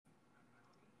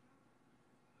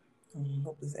I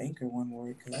hope this anchor one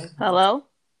work. Hello?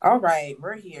 All right,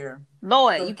 we're here.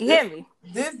 Lord, So you can hear me.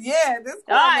 this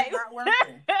All call was right. not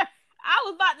working. I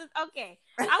was about to, okay.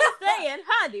 I was saying,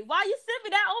 honey, why you send me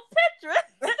that on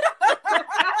Pinterest?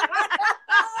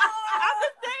 I've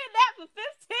been saying that for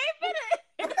 15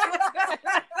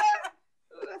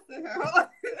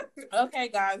 minutes. Okay,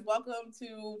 guys, welcome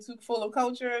to Too Full of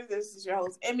Culture. This is your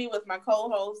host, Emmy, with my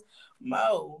co-host,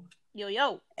 Mo.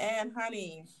 Yo. And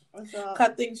Honey. What's up?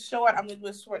 Cut things short. I'm going to do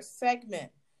a short segment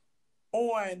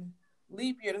on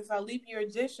leap year. This is our leap year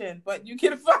edition, but you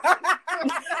can find...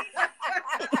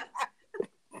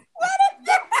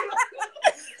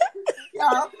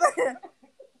 Y'all,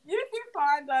 you can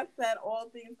find us at All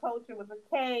Things Culture with a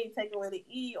K, take away the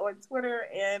E, on Twitter,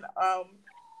 and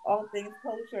All Things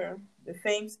Culture, the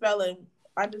same spelling,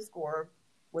 underscore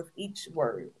with each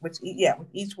word, with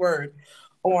each word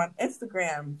on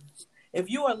Instagram. If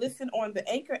you are listening on the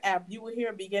Anchor app, you will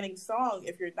hear a beginning song.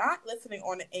 If you're not listening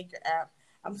on the Anchor app,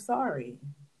 I'm sorry,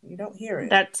 you don't hear it.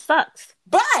 That sucks.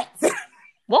 But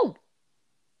whoa,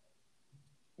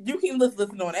 you can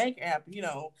listen on Anchor app. You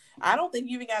know, I don't think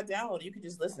you even got downloaded. You can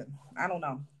just listen. I don't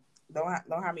know.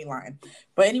 Don't have me lying.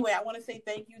 But anyway, I want to say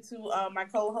thank you to my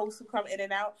co-hosts who come in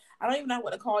and out. I don't even know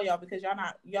what to call y'all because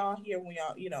y'all here when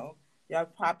y'all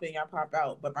pop in, y'all pop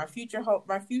out. But my future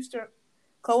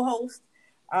co-host,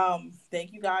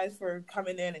 thank you guys for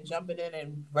coming in and jumping in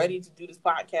and ready to do this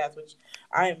podcast, which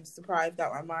I am surprised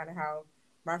out my mind how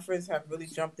my friends have really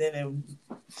jumped in and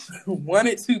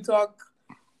wanted to talk.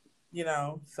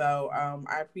 So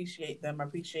I appreciate them. I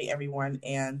appreciate everyone.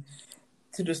 And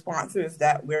to the sponsors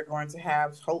that we're going to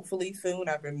have hopefully soon.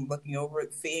 I've been looking over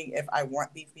it, seeing if I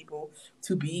want these people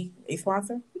to be a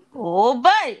sponsor. Oh,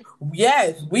 buddy.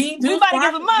 Yes, we do. We about to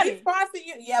give them money. We sponsor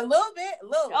you. Yeah, a little bit.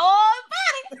 Oh,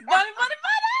 buddy. Money.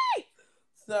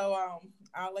 So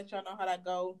I'll let y'all know how that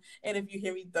go. And if you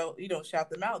hear me, though, shout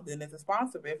them out, then it's a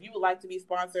sponsor. But if you would like to be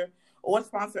sponsored or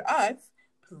sponsor us,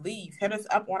 please hit us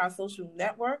up on our social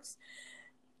networks,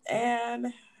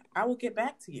 and I will get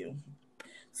back to you.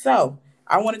 So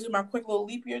I want to do my quick little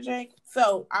leap year, Jake.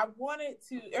 So I wanted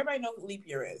to, everybody knows what leap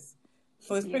year is.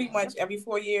 So it's pretty much every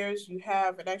 4 years you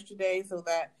have an extra day so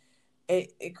that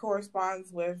it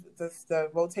corresponds with the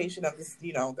rotation of this,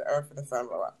 the earth and the sun.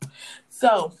 Blah, blah.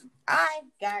 So I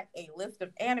got a list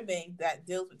of anime that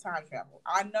deals with time travel.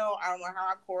 I don't know how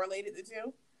I correlated the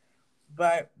two,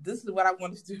 but this is what I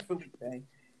wanted to do for Leap Day.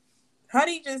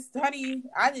 Honey,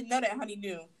 I didn't know that Honey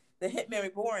knew the Hitman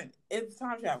Reborn is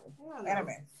time travel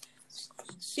anime.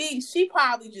 She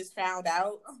probably just found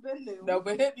out. I've been new. No,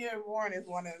 but Hitman Reborn is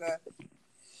one of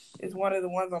the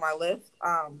ones on my list.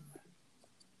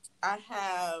 I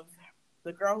have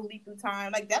The Girl Who Leaped Through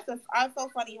Time. Like it's so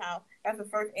funny how that's the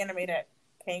first anime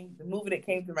the movie that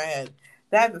came to my head.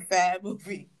 That's a sad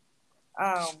movie.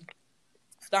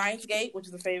 Steins Gate, which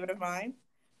is a favorite of mine.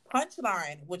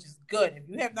 Punchline, which is good. If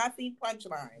you have not seen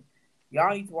Punchline,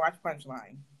 y'all need to watch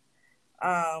Punchline.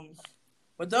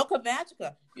 Madoka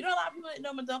Magica. You know a lot of people that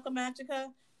know Madoka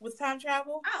Magica with time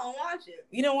travel? I don't watch it.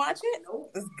 You don't watch it?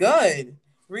 Nope. It's good.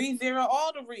 Re:Zero,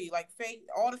 all the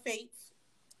fates.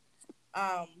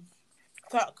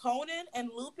 Conan and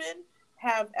Lupin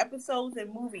have episodes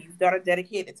and movies that are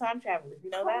dedicated to time travel. You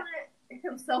know that?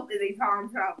 Himself is a time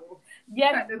travel.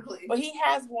 Yeah, technically. But he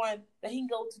has one that he can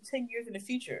go to 10 years in the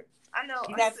future. I know.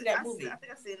 You guys see that movie? I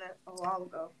think I've seen that a while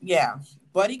ago. Yeah.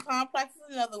 Buddy Complex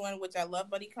is another one, which I love.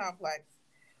 Buddy Complex.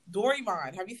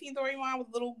 Doraemon. Have you seen Doraemon with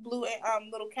little blue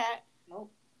little cat?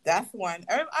 Nope. That's one.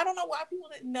 I don't know why people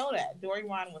didn't know that.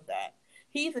 Doraemon was that.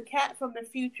 He's a cat from the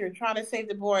future trying to save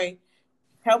the boy,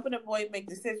 helping the boy make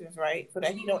decisions, right? So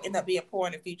that he don't end up being poor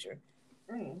in the future.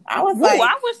 I was like,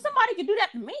 I wish somebody could do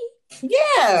that to me.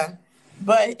 Yeah.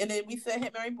 And then we said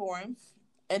Hitman Reborn.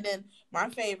 And then my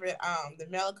favorite, The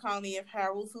Melancholy of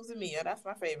Haru Suzumiya. That's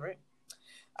my favorite.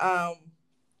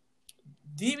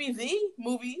 DBZ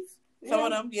movies. Some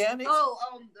of them, yeah. The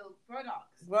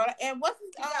Brodox. And what's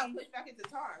pushed back into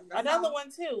time. Another one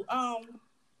too.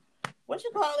 What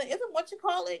you call it? Isn't what you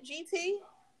call it GT?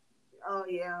 Oh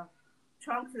yeah.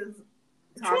 Trunks is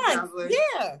Trunks.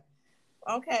 Yeah.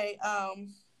 Okay.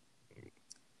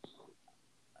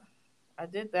 I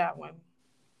did that one.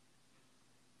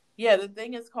 Yeah, the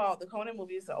thing is called the Conan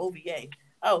movie is the OVA.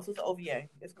 Oh, so it's the OVA.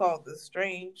 It's called The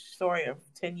Strange Story of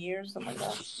 10 Years, something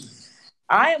like that.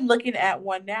 I am looking at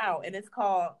one now, and it's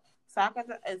called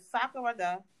Sakura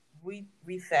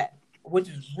Reset, which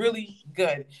is really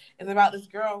good. It's about this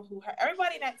girl who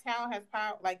everybody in that town has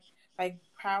power, like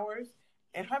powers,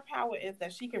 and her power is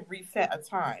that she can reset a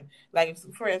time. Like, if,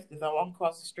 for instance, I walk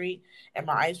across the street and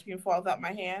my ice cream falls out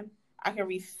my hand, I can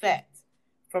reset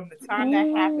from the time that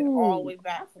happened all the Ooh. way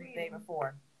back from the day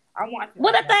before. I'm watching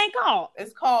What right that now. thing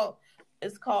called?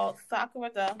 It's called Sakura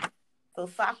Da. So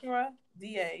Sakura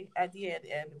DA at the end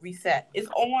and Reset. It's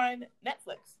on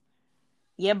Netflix.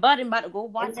 Yeah, buddy, I'm about to go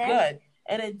watch It's that. good.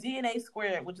 And then DNA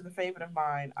Squared, which is a favorite of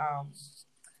mine.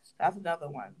 That's another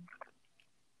one.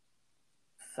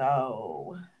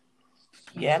 So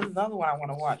yeah, there's another one I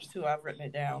want to watch too. I've written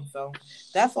it down. So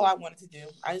that's all I wanted to do.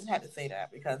 I just had to say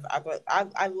that because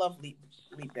I love Leap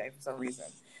Day for some reason.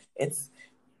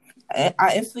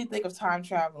 I instantly think of time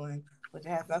traveling, which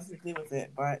has nothing to do with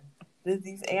it. But there's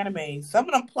these animes. Some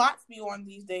of them plots me on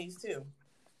these days too.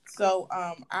 So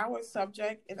our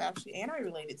subject is actually anime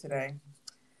related today.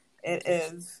 It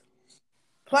is.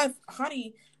 Plus,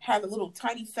 Honey has a little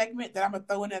tiny segment that I'm gonna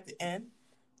throw in at the end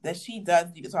that she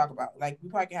does need to talk about. Like we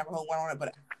probably can have a whole one on it,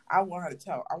 but I want her to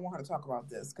talk about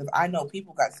this because I know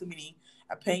people got so many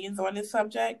opinions on this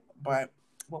subject, but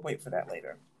we'll wait for that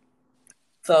later.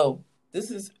 So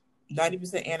this is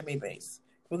 90% anime based.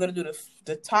 We're gonna do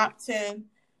the top 10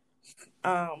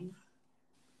 um,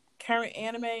 current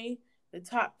anime, the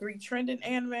top 3 trending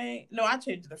anime. No, I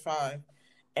changed it to 5,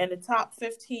 and the top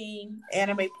 15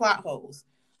 anime plot holes.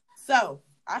 So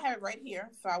I have it right here.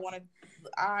 So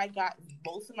I got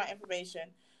most of my information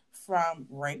from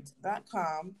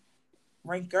ranked.com,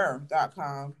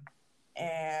 ranker.com,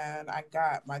 and I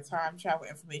got my time travel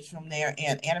information from there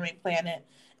and Anime Planet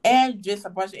and just a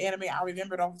bunch of anime I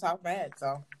remembered off the top of my head.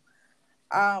 So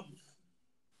um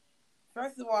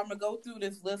first of all, I'm gonna go through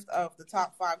this list of the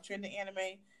top 5 trending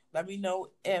anime. Let me know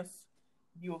if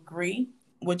you agree,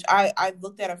 which I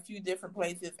looked at a few different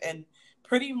places and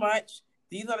pretty much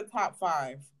these are the top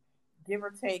 5, give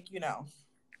or take,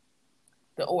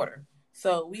 the order.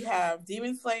 So we have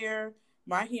Demon Slayer,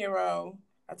 My Hero,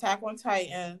 Attack on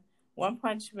Titan, One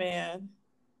Punch Man.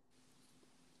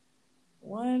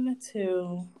 1,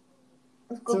 2,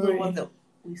 Let's go to the 3. one that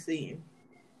we seen.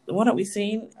 The one that we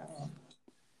seen.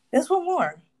 There's one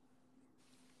more.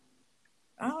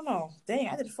 I don't know. Dang,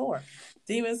 I did 4.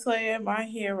 Demon Slayer, My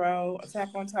Hero, Attack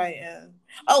on Titan.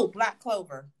 Oh, Black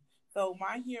Clover. So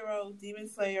My Hero, Demon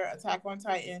Slayer, Attack on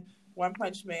Titan, One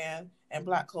Punch Man, and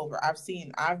Black Clover. I've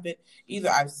seen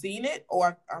it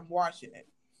or I'm watching it.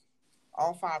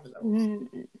 All 5 of those.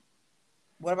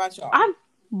 What about y'all? I've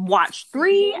watched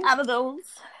 3 out of those.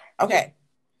 Okay.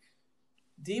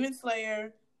 Demon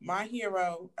Slayer, My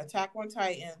Hero, Attack on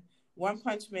Titan, One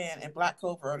Punch Man, and Black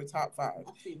Clover are the top 5.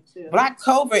 I've seen 2. Black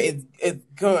Clover is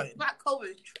good. Black Clover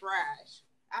is trash.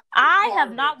 I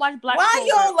have not watched Black Clover. Why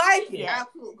you don't like it?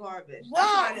 Absolute garbage. Why?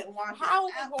 That's why I didn't watch How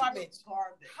is it. it garbage?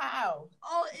 Garbage. How?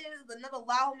 All it is another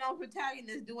loudmouth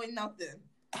protagonist doing nothing.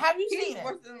 Have you He's seen it?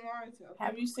 worse than Naruto.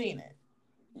 Have you seen it?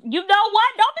 You know what?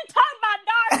 Don't be talking about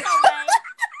Naruto, man.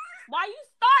 Why you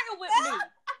starting with me?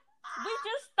 We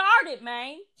just started,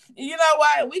 man. You know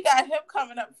what? We got him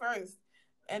coming up first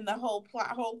and the whole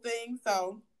thing.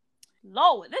 So,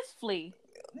 Lord, let's flee.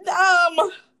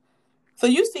 So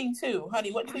you seen 2,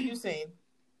 honey? What 2 you seen?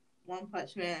 One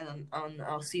Punch Man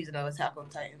on season of Attack on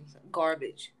Titans.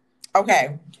 Garbage.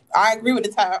 Okay, I agree with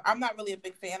the title. I'm not really a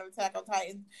big fan of Attack on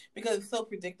Titan because it's so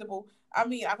predictable. I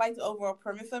mean, I like the overall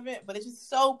premise of it, but it's just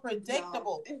so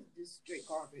predictable. No, it's just straight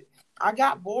garbage. I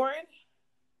got bored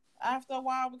after a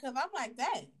while because I'm like,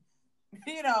 dang.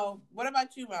 What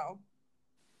about you, Mo?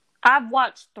 I've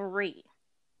watched 3.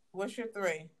 What's your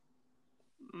 3?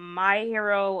 My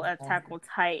Hero, Attack on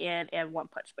Titan, and One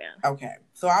Punch Man. Okay,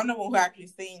 so I'm the one who actually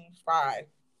seen 5.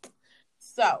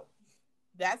 So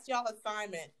that's y'all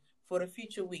assignment for the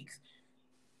future weeks.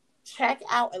 Check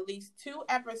out at least 2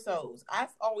 episodes. I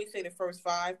always say the first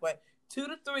 5, but 2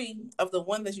 to 3 of the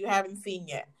ones that you haven't seen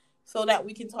yet, so that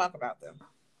we can talk about them.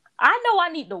 I know I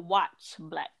need to watch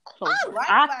Black Clover.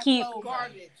 I like Black Clover.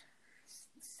 Garbage.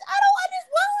 I don't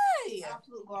understand.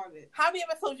 Absolute garbage. How many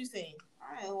episodes you seen?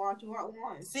 I ain't watching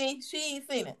one. See, she ain't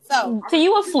seen it. So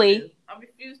you a flea. I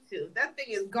refuse to. That thing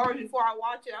is garbage. Before I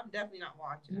watch it, I'm definitely not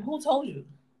watching it. Who told you?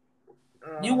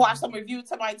 You watched some review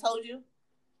somebody told you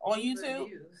on YouTube?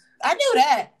 Reviews. I knew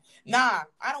that. Nah,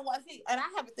 I don't want to see. And I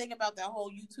have a thing about that whole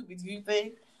YouTube review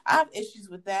thing. I have issues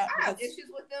with that. I have issues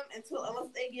with them unless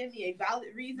they give me a valid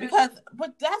reason.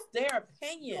 But that's their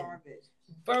opinion. Garbage.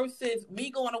 Versus me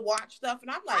going to watch stuff,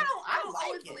 and I'm like, I don't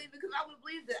always believe it because I would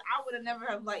believe that I would have never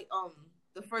have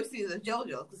the first season of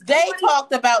JoJo. They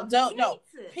talked about JoJo. No,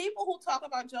 people who talk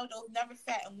about JoJo never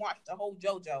sat and watched the whole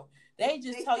JoJo. They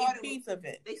just tell you a piece of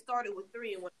it. They started with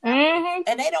 3 and went Mm-hmm.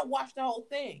 and they don't watch the whole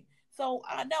thing. So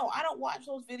I know I don't watch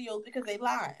those videos because they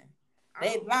lying.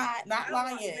 They lied, not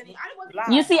lying.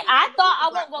 You see, I Lying. thought I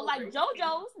wasn't gonna like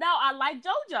JoJo's. Now I like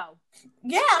JoJo.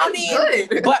 Yeah, I It's mean,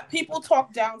 good. but people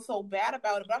talk down so bad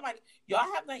about it. But I'm like, y'all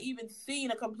haven't even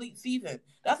seen a complete season.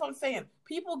 That's what I'm saying.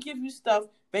 People give you stuff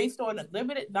based on the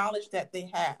limited knowledge that they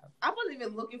have. I wasn't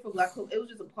even looking for Black Clover. It was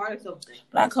just a part of something.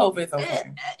 Black Clover is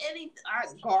okay. Any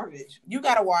garbage. You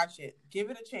gotta watch it. Give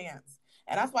it a chance.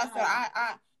 And that's why I said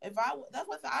that's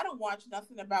why I said I don't watch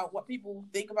nothing about what people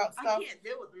think about stuff. I can't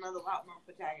deal with another loudmouth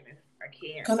protagonist. I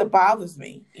can't. Because it bothers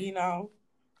me,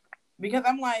 Because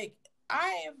I'm like,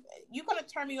 you're gonna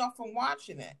turn me off from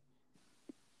watching it.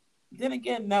 Then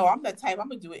again, no, I'm that type. I'm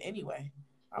gonna do it anyway.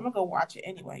 I'm gonna go watch it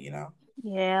anyway,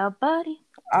 Yeah, buddy.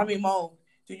 I mean, Mo,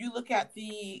 do you look at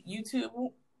the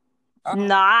YouTube?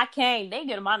 No, I can't. They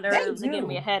get on my nerves. They give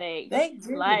me a headache. They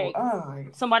do. Like,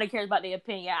 somebody cares about their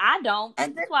opinion. I don't.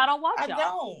 And that's why I don't watch y'all. I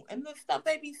don't. And the stuff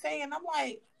they be saying, I'm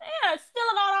like, yeah,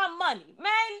 stealing all our money,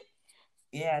 man.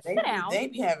 Yeah, they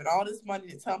be having all this money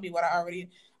to tell me what I already.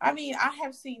 I mean, I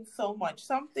have seen so much.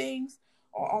 Some things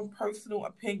are on personal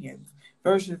opinions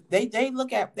versus they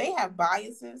have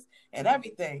biases and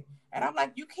everything. And I'm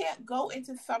like, you can't go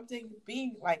into something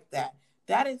being like that.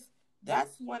 That's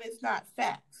when it's not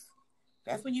facts.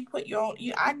 That's when you put your own.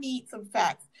 I need some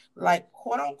facts, like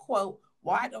quote unquote.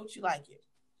 Why don't you like it?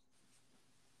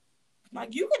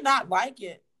 Like you cannot like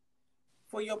it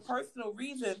for your personal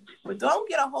reason, but don't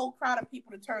get a whole crowd of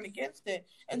people to turn against it,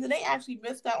 and then they actually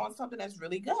missed out on something that's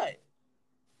really good.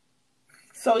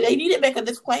 So they need to make a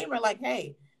disclaimer, like,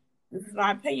 "Hey, this is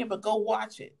my opinion, but go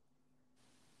watch it."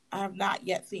 I have not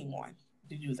yet seen one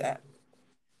to do that.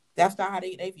 That's not how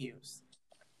they views.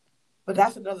 But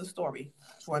that's another story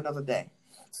for another day.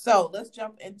 So let's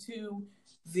jump into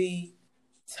the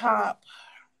top.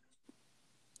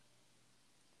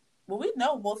 Well, we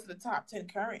know most of the top 10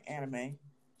 current anime.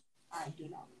 I do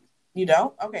not. You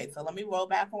don't? Okay, so let me roll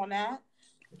back on that.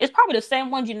 It's probably the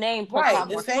same ones you named. Right,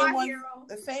 the same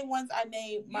ones I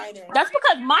named. That's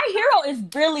because My Hero is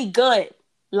really good.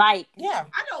 Like, yeah,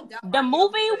 I don't doubt the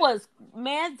movie was,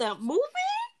 man, the movie?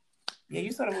 Yeah,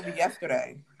 you saw the movie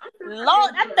yesterday.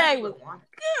 Lord, that thing was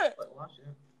good.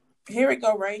 Here we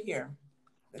go, right here.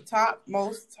 The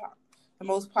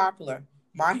most popular.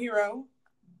 My Hero.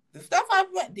 The stuff I've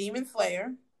went, Demon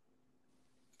Slayer,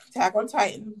 Attack on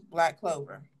Titan, Black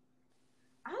Clover.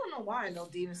 I don't know why I know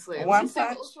Demon Slayer. One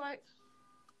Punch. Like?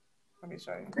 Let me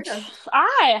show you.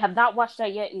 I have not watched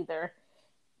that yet either.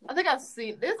 I think I've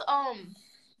seen this.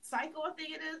 Psycho, I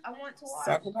think it is. I want to watch.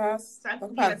 Psychopath.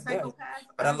 Psychopath.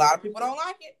 But a lot of people don't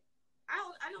like it.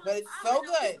 I know. But it's so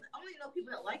good. I only know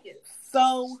people that like it.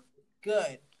 So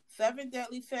good. 7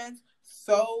 Deadly Sins.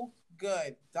 So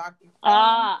good. Dr.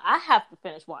 I have to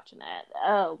finish watching that.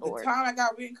 Oh, Lord. The time I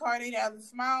got reincarnated as a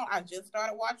smile, I just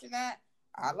started watching that.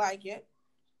 I like it.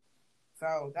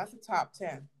 So that's the top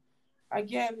 10.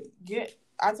 Again,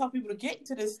 I tell people to get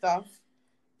into this stuff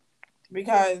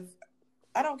because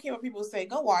I don't care what people say.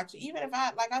 Go watch it. Even if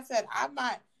like I said, I'm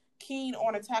not keen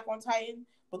on Attack on Titan,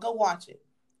 but go watch it.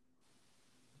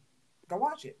 Go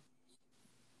watch it.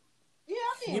 Yeah,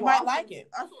 I mean, you might like it.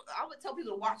 I would tell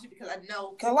people to watch it because I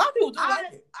know. Because a lot of people do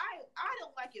like it. I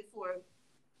don't like it for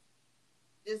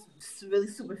just really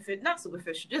superficial. Not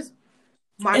superficial. Just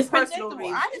my personal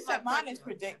reason. I just said mine is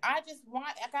predictable. I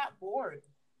got bored.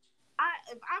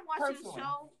 If I'm watching a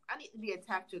show, I need to be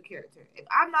attached to a character. If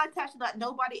I'm not attached to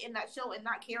nobody in that show and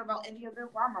not care about any of them,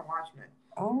 why am I watching it?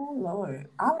 Oh Lord,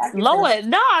 Lord,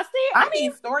 no, see, I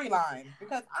mean storyline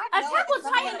because Attack on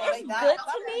Titan is good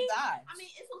to me. I mean,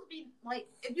 it's supposed to be like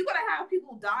if you're gonna have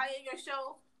people die in your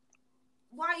show,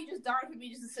 why are you just dying for me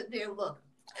just to sit there and look?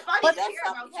 If I didn't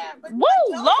care about you,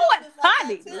 woo, Lord,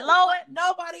 honey, Lord,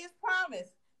 nobody is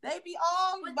promised. They be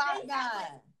all by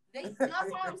God. That's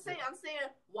what I'm saying. I'm saying,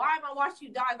 why am I watching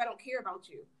you die if I don't care about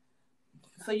you?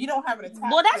 So you don't have an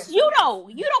attachment. Well, that's you though.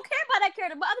 You don't care about that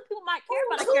character, but other people might care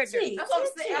about that character. That's what I'm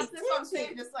saying. That's what I'm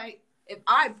saying. Just like if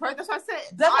that's what I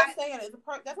said. That's what I'm saying. That's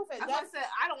what I said.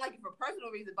 I don't like it for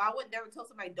personal reasons, but I would never tell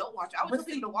somebody don't watch it. I would tell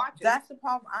people to watch it. That's the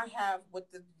problem I have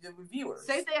with the reviewers.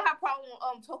 Same thing I have problem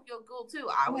with Tokyo Ghoul too.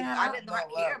 I did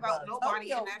not care about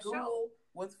nobody in that show.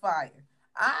 Was fire.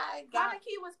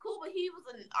 Kaneki was cool, but I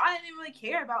didn't really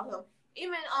care about him.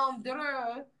 Even I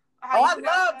love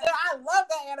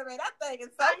that anime. That thing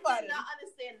is so funny. I did not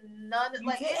understand none of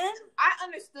I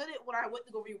understood it when I went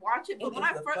to go rewatch it, but when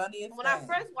I first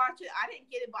watched it, I didn't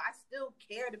get it, but I still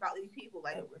cared about these people.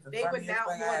 Like they were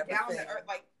more down to earth.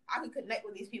 Like I could connect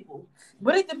with these people.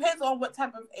 But it depends on what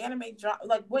type of anime,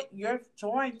 like what you're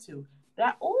joined to.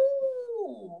 I'm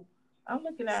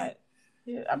looking at.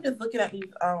 Yeah, I'm just looking at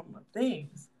these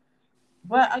things.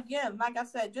 But again, like I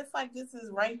said, just like this is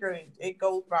ranking, it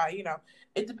goes by,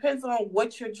 it depends on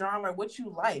what your genre, what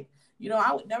you like.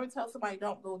 I would never tell somebody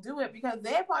don't go do it because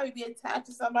they'll probably be attached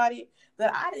to somebody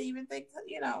that I didn't even think,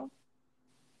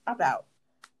 about.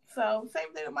 So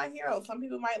same thing with my hero. Some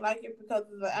people might like it because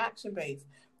of the action base.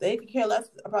 They could care less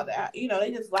about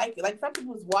they just like it. Like some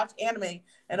people just watch anime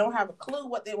and don't have a clue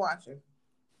what they're watching.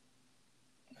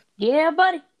 Yeah,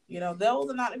 buddy. Those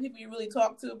are not the people you really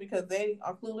talk to because they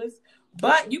are clueless.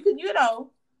 But you can,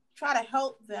 try to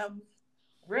help them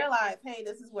realize, hey,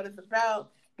 this is what it's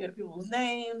about. Get the people's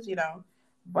names,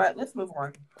 But let's move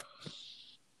on.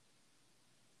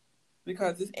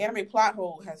 Because this anime plot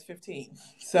hole has 15.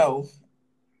 So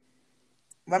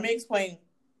let me explain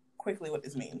quickly what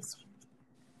this means.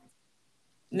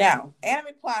 Now,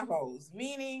 anime plot holes,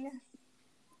 meaning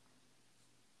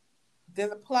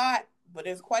there's a plot, but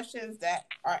there's questions that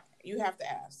you have to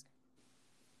ask.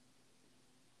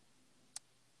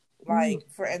 Like,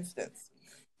 for instance,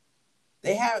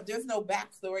 there's no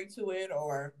backstory to it,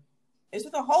 or it's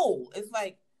just a hole. It's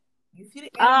like you see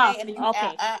the anime and then you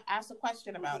ask a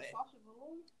question about it.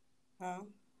 Huh?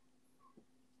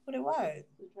 What it was?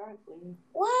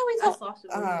 Why are we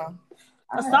talking?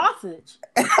 A sausage.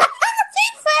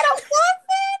 She said a sausage.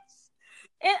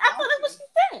 And I thought that's what she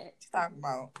said. She's talking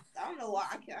about. I don't know why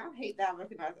I hate that I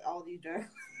recognize all these drugs.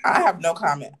 I have no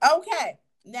comment. Okay,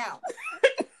 now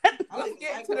let's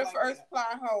get to the first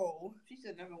plot hole. She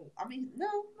said never.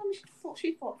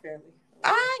 She fought fairly.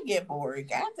 I get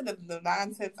bored after the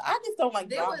nonsense. I just don't like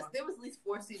drama. There was at least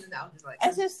 4 seasons. I was just like,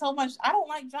 it's just so much. I don't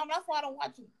like drama. That's why I don't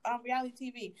watch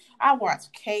reality TV. I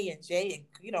watch K and J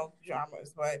and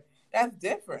dramas, but that's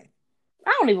different.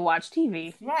 I don't even watch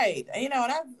TV. Right,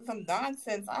 that's some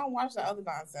nonsense. I don't watch the other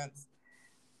nonsense.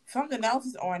 Something else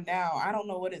is on now. I don't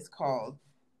know what it's called.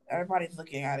 Everybody's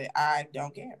looking at it. I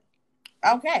don't care.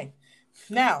 Okay,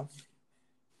 now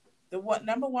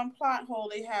number one plot hole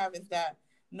they have is that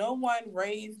no one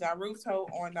raised Naruto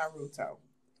or Naruto.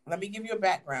 Let me give you a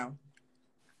background.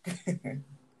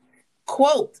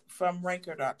 Quote from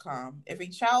Ranker.com. If a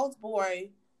child's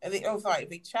body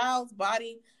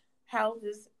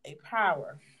houses a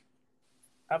power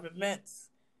of immense.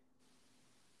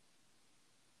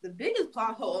 The biggest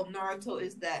plot hole of Naruto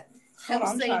is that him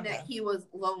saying that he was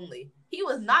lonely. He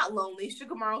was not lonely.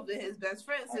 Shikamaru's been his best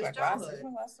friend since childhood.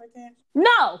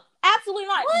 No, absolutely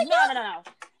not. What? No.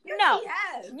 Yes, no. He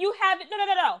has. You haven't.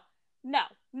 No.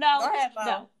 Go ahead,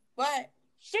 no. But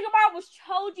Shikamaru was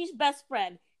Choji's best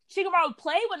friend. Shikamaru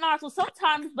played with Naruto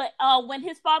sometimes, but when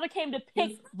his father came to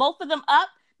pick both of them up,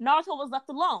 Naruto was left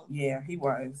alone. Yeah, he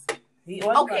was.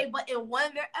 Okay, but in one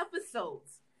of their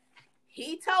episodes,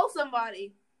 he tells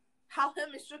somebody how him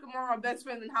and Shikamaru are best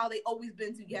friends and how they always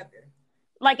been together.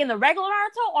 Like in the regular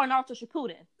Naruto or Naruto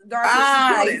Shippuden?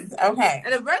 Shippuden. Okay.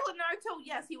 And the regular Naruto,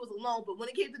 yes, he was alone, but when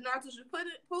it came to Naruto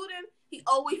Shippuden, he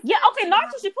always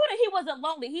Naruto Shippuden, he wasn't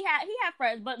lonely. He had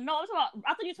friends, but no, I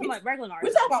thought you were talking about regular Naruto.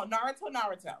 We're talking about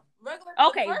Naruto. Regular.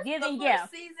 Okay, the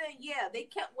first season, they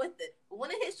kept with it. But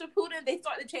when it hit Shippuden, they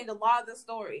started to change a lot of the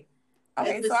story.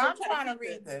 Okay, so I'm trying to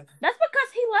read this. That's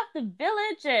because he left the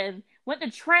village and went to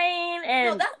train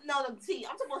and. See,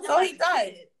 I'm talking about him. So he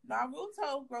died.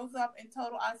 Naruto grows up in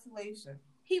total isolation.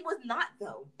 He was not,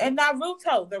 though. And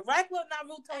Naruto, the regular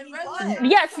Naruto, he was.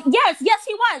 Yes,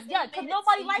 he was. Yeah, because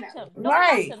nobody liked him.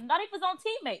 Nobody liked him. Not even his own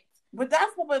teammates. But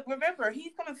that's what. Remember,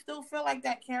 he's gonna still feel like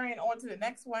that carrying on to the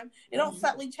next one. It don't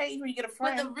subtly change when you get a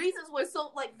friend. But the reasons were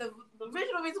so the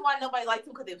original reason why nobody liked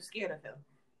him because they were scared of him.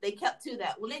 They kept to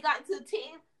that. When they got into the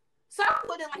team,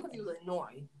 Sakura didn't like him because he was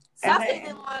annoying. Sasuke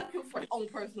didn't like him for his own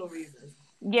personal reasons.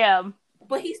 Yeah.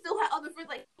 But he still had other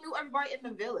friends, he knew everybody in the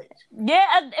village. Yeah,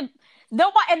 and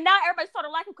nobody, and now everybody started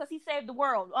liking him because he saved the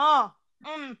world.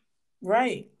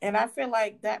 Right, and I feel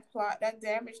like that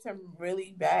damaged him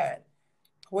really bad.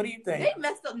 What do you think? They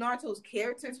messed up Naruto's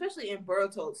character, especially in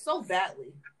Boruto, so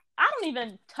badly. I don't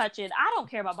even touch it. I don't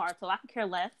care about Boruto. I can care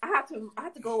less. I have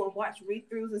to go and watch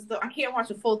read-throughs and stuff. I can't watch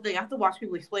the full thing. I have to watch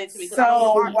people explain to me.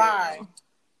 So why?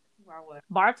 Why what?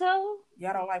 Baruto?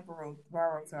 Y'all don't like Boruto.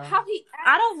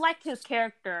 I don't like his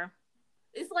character.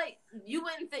 It's like you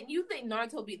think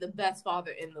Naruto would be the best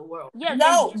father in the world. Yeah.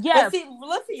 No. Yeah.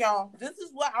 Listen, y'all. This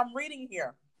is what I'm reading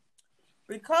here.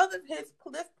 Because of this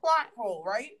plot hole,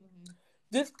 right? Mm-hmm.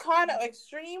 This kind of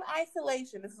extreme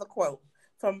isolation. This is a quote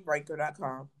from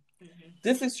Ranker.com. Mm-hmm.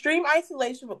 This extreme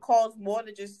isolation would cause more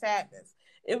than just sadness.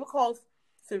 It would cause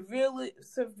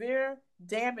severe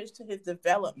damage to his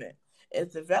development.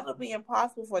 It's developmentally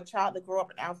impossible for a child to grow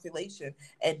up in isolation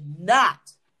and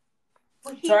not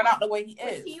turn out the way he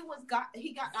is. He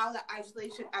got out of that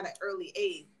isolation at an early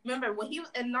age. Remember when he was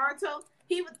in Naruto,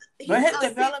 he was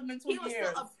developmental years.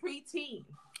 Still a preteen.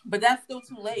 But that's still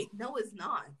too late. No, it's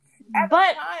not. As a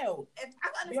child, if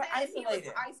I understand, he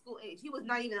was high school age. He was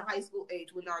not even high school age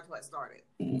when Naruto had started.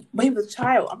 But he was a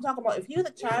child. I'm talking about if he was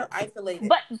a child isolated.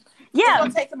 But yeah, it's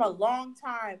gonna take him a long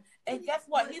time. And guess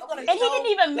what? He's gonna. And he didn't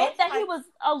even admit that he was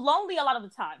lonely a lot of the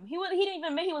time. He didn't even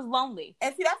admit he was lonely.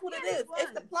 And see, that's what it is.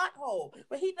 It's the plot hole.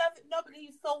 But he doesn't know that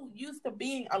he's so used to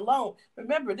being alone.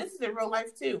 Remember, this is in real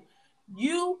life too.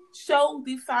 You show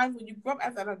these signs when you grow up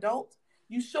as an adult.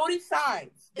 You show these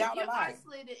signs down the line. If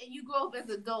you're isolated and you grow up as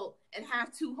an adult and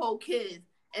have 2 whole kids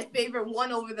and favor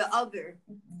one over the other.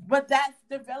 But that's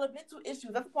developmental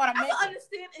issues. That's the part I'm making. I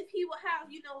understand if he would have,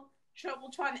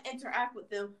 trouble trying to interact with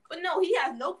them. But no, he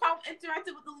has no problem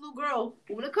interacting with the little girl.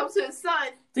 But when it comes to his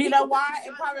son... Do you know why?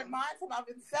 It probably reminds him of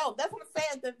himself. That's what I'm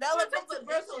saying. Developmental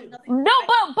issues. No,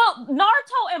 but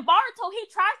Naruto and Boruto, he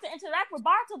tries to interact with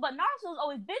Boruto, but Naruto's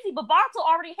always busy. But Boruto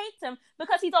already hates him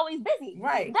because he's always busy.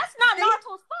 Right. That's not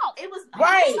Naruto's fault. It was...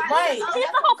 Right. He's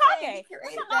the Hokage.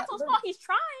 It's not Naruto's fault. He's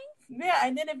trying. Yeah,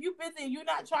 and then if you're busy and you're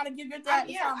not trying to give your dad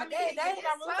time of day, that ain't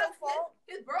not Naruto's fault.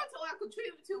 His Boruto had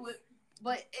contributed to it.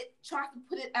 But it tries to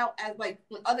put it out as like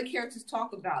when other characters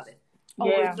talk about it.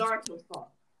 Yeah. It's Naruto's fault.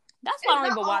 That's why I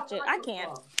don't even watch it. I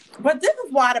can't. But this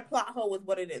is why the plot hole is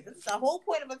what it is. This is the whole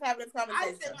point of us having this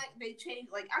conversation. I feel like they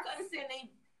changed. Like I can understand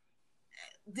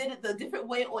they did it the different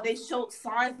way, or they showed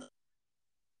signs of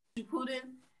Shippuden.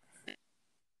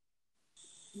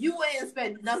 You wouldn't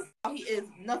expect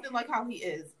nothing like how he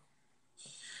is.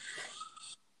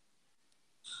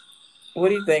 What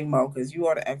do you think, Mo? Because you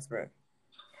are the expert.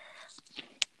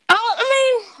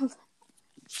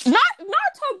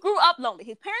 Naruto grew up lonely.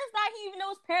 His parents died. He didn't even know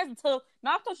his parents until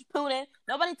Naruto Shippuden.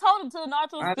 Nobody told him until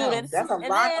Naruto Shippuden. That's a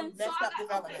lot of messed up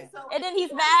development. And then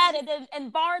he's mad.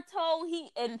 And Boruto,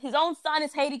 and his own son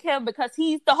is hating him because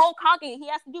he's the Hokage. He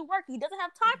has to do work. He doesn't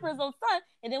have time for his own son.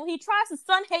 And then when he tries, his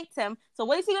son hates him. So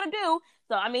what is he gonna do?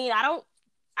 So I don't.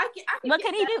 What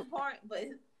can he do? Part, but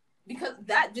because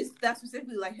that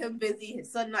specifically like him busy,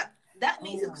 his son not. That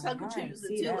means his son contributes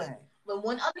to it. But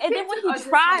when other and then when he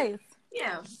tries.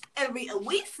 Yeah, and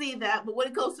we see that, but when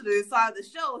it goes to the side of the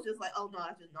show, it's just like, oh no,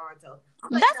 that's just Naruto.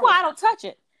 That's why I don't touch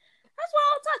it. That's why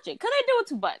I don't touch it, because they do it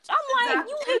too much. I'm like,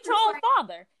 you hate your own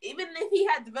father. Even if he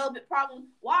had development problems,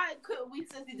 why couldn't we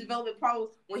see development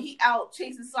problems when he out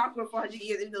chasing Sakura for 100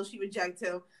 years, even though she rejected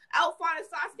him? Out fighting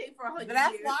Sasuke for 100 years.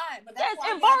 That's fine. But that's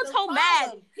why and Boruto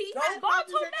mad.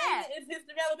 Boruto mad. It's his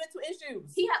developmental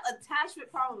issues. He has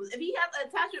attachment problems. If he has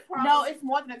attachment problems... No, it's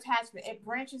more than attachment. It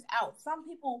branches out. Some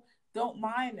people don't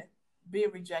mind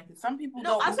being rejected. Some people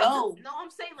don't know. No, I'm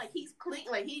saying like he's clean.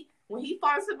 Like when he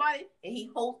finds somebody and he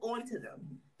holds on to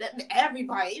them. That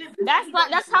everybody. That's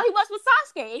how he was with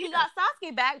Sasuke. He got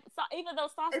Sasuke back, even though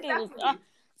Sasuke was...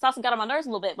 Sasuke got on my nerves a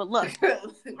little bit, but look.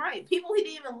 Right. People he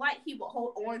didn't even like, he would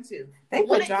hold on to. They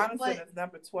put Jonathan as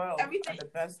number 12. Everything. The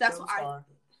best That's Joe what star.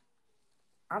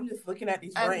 I'm just looking at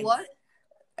these ranks. ranks. What?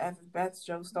 As the best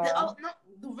Joe star.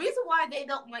 The reason why they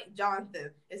don't like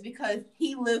Jonathan is because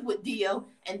he lived with Dio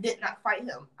and did not fight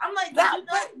him. I'm like, let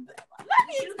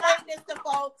me explain this to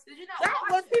folks. Did you not that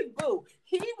was his boo.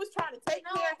 He was trying to take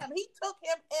care of him. He took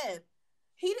him in.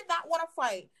 He did not want to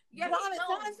fight. Yeah, Jonathan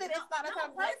is not a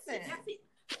kind of person.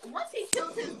 Once he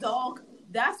killed his dog,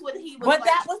 that's when he was. But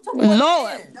that was the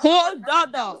Lord. Poor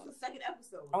dog. That was the second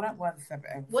episode. Oh, that was the second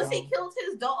episode. Once he killed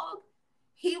his dog,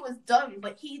 he was done.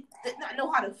 But he did not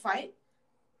know how to fight.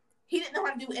 He didn't know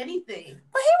how to do anything.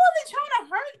 But he wasn't trying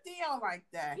to hurt Dio like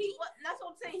that. That's what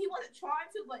I'm saying. He wasn't trying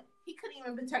to, but he couldn't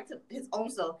even protect his own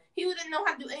self. He didn't know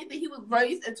how to do anything. He was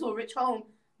raised into a rich home,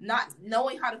 not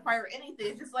knowing how to fight or anything.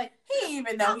 It's just like he didn't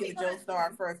even know he's a Joe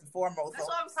star first and foremost. That's so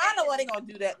what I'm saying. I know what they're gonna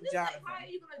do that to Jonathan. Like, how are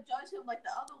you gonna judge him like the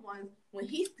other ones when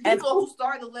he's the one who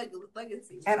started the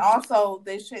legacy? And also,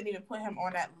 they shouldn't even put him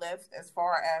on that list as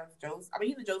far as Joe. I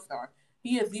mean, he's a Joe star.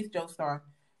 He is the Joe star,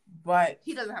 but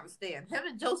he doesn't have a stand. Him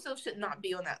and Joseph should not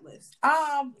be on that list.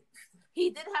 He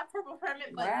did have purple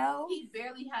permit, but he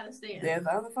barely had a stand. There's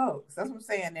other folks. That's what I'm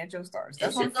saying. They're Joe stars.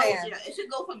 That's what I'm saying. Yeah, it should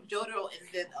go from JoJo and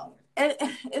then And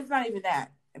it's not even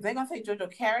that. If they're gonna say JoJo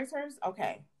characters,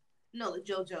 okay. No, the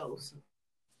JoJos.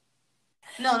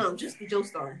 No, just the Joe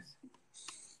stars.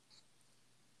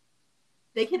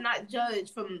 They cannot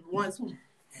judge from ones who,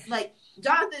 like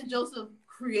Jonathan and Joseph,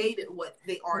 created what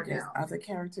they are now. Other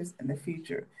characters in the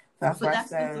future. That's what I'm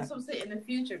saying in the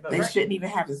future. But they shouldn't even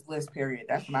have this list. Period.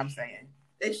 That's what I'm saying.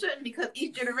 They shouldn't, because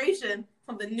each generation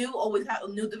from the new always have a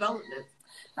new development.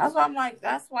 That's why I'm like.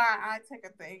 That's why I take a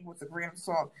thing with a grain of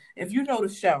salt. If you know the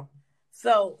show,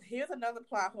 So here's another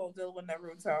plot hole dealing with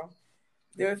Naruto.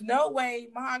 There's no way,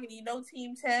 Mahogany, no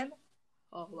Team 10.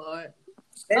 Oh Lord.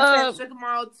 They said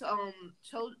Shikamaru,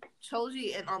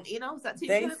 Choji, and Ino. Is that Team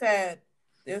 10? They said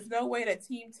there's no way that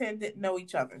Team 10 didn't know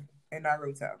each other in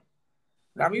Naruto.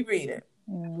 Let me read it.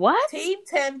 What? Team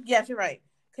 10, yes, you're right.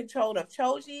 Controlled of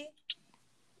Choji,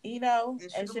 Ino,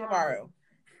 and Shikamaru.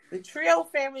 The trio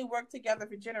family worked together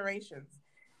for generations,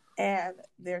 and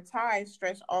their ties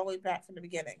stretched all the way back from the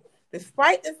beginning.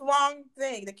 Despite this long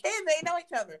thing, the kids, they know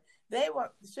each other.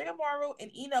 Shikamaru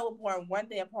and Ino were born one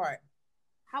day apart.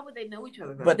 How would they know each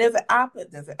other, though? But there's an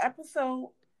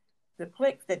episode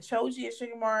depicts that Choji and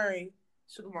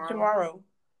Shikamaru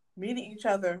meeting each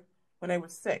other when they were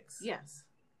 6. Yes.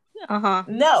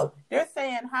 No, they're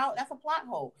saying that's a plot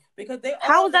hole because they.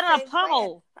 How is that a plot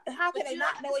hole? How can they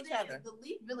not know each other? The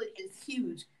Leaf Village is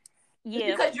huge.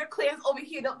 Yeah. Because your clan's over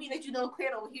here don't mean that you know a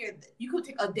clan over here. You could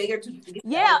take a day or two to get.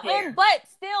 Yeah, but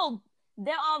still,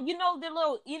 the you know the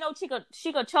little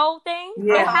Chika Cho thing.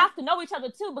 Yeah. They have to know each other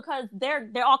too because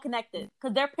they're all connected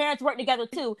because their parents work together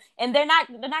too, and they're not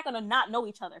gonna not know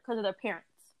each other because of their parents.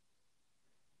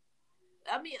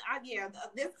 I mean,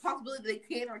 there's a possibility they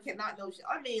can or cannot know.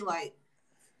 I mean, like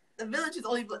the village is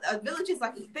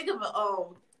like think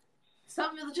of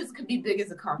some villages could be big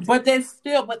as a continent, but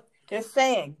they're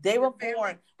saying they were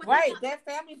born right. Their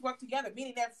families work together,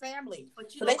 meaning their families,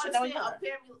 so they should know each other.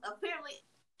 A family.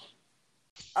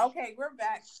 Okay, we're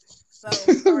back. So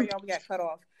sorry, y'all, we got cut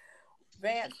off.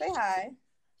 Vance, say hi.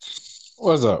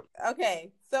 What's up?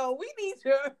 Okay, so we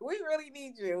really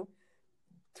need you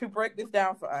to break this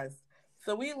down for us.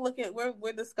 So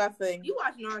we're discussing. You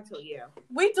watch Naruto, yeah.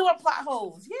 We doing plot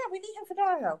holes. Yeah, we need him for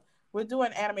Naruto. We're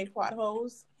doing anime plot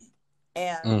holes,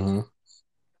 and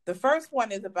the first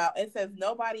one is about. It says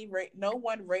no one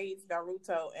raised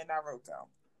Naruto in Naruto.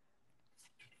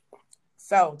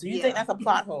 So, do you think that's a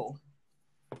plot hole?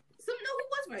 So no, who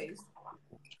was raised?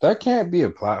 That can't be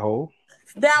a plot hole.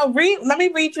 Now let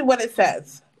me read you what it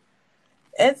says.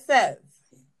 It says,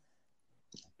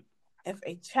 if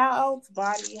a child's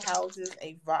body houses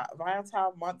a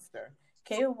volatile monster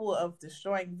capable of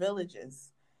destroying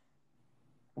villages,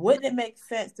 wouldn't it make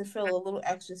sense to feel a little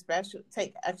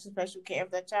take extra special care of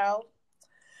that child?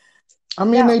 I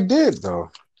mean, they did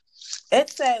though. It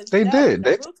says they did.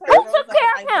 Who took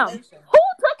care of him?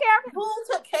 Who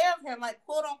took care of him? Like,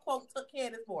 quote unquote, took care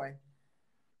of this boy.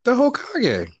 The Hokage.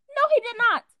 No, he did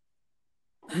not.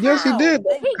 Yes, he did.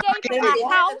 He gave him a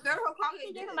house.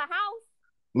 He gave him a house.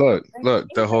 Look,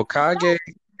 the Hokage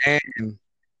and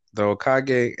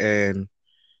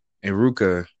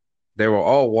Iruka, they were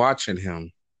all watching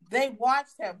him. They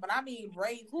watched him, but I mean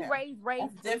raised him. Who raised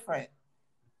That's different.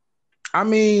 I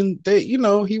mean,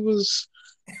 he was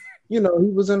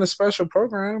in a special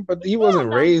program, but he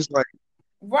wasn't raised like.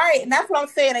 Right, and that's what I'm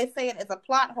saying. They saying it's a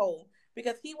plot hole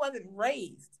because he wasn't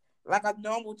raised like a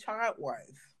normal child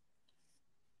was.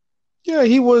 Yeah,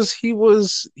 he was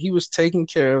taken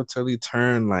care of till he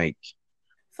turned like.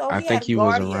 So I think he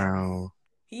was around.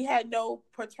 He had no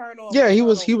paternal. Yeah, he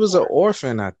was an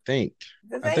orphan. I think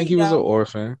he was an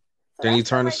orphan. So then he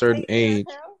turned a certain age.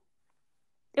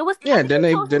 It was then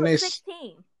they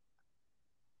 16.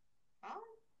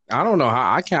 I don't know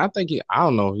how I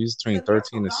don't know. He's between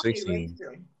 13 and 16.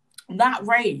 Not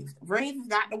raised. Raised is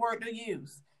not the word to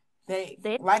use. They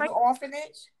like an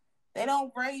orphanage. They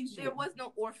don't raise you. There was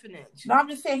no orphanage. No, I'm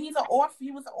just saying he's an orphan.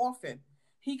 He was an orphan.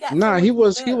 He got. He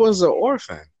was an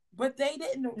orphan. But they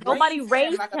didn't. Nobody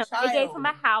raised him. They gave him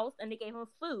a house and they gave him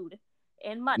food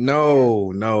and money.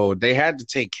 No, they had to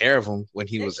take care of him when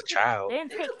he was a child. They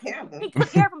didn't take care of him. He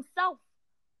took care of himself.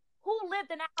 Who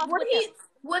lived in that house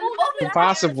with him?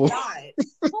 Impossible.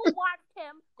 Who watched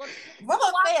him?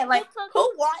 Who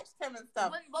watched him and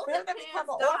stuff?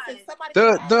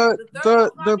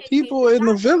 The people in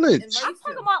the village. I'm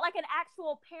talking about like an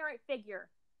actual parent figure.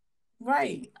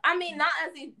 Right. I mean, not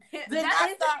as a parent. Then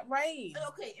that's not raised.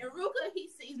 Okay, Iruka, he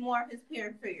sees more of his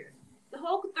parent figure. The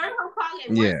whole third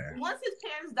Hokage. Once his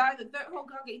parents died, the third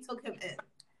Hokage took him in.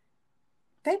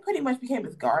 They pretty much became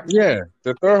his guardian. Yeah,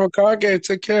 the third Hokage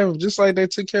took care of him just like they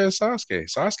took care of Sasuke.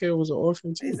 Sasuke was an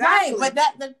orphan too. Exactly. Right,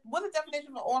 but what's the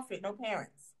definition of an orphan? No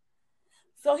parents.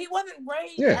 So he wasn't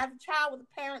raised as a child with the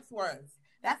parents was.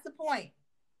 That's the point.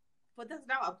 But that's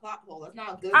not a plot hole. That's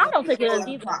not a good. I don't think it is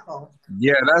either. Plot hole.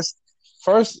 Yeah, that's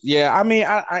first. Yeah, I mean,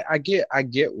 I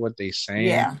get what they're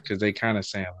saying because they kind of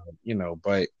saying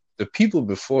but the people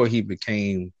before he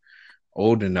became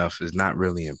old enough is not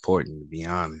really important, to be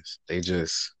honest. They should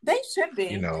be.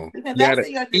 He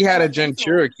had a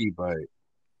Jinchuriki, but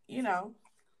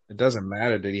it doesn't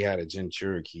matter that he had a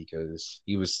Jinchuriki because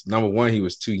he was number one, he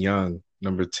was too young.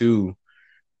 Number two,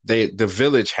 the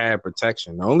village had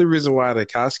protection. The only reason why the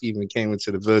Akatsuki even came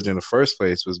into the village in the first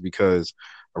place was because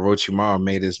Orochimaru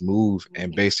made his move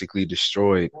and basically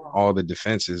destroyed all the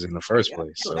defenses in the first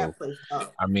place. So,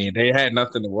 I mean, they had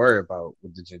nothing to worry about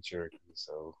with the Jinchuriki.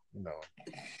 So, you know.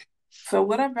 So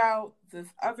what about this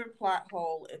other plot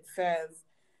hole? It says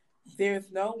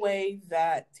there's no way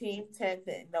that Team 10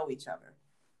 didn't know each other.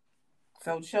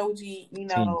 So Choji,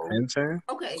 Ino,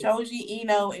 Choji,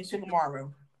 Ino, and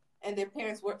Shikamaru, and their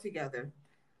parents work together.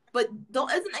 But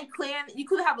isn't a clan? You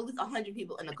could have at least 100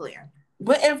 people in a clan.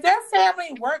 But if their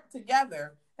family work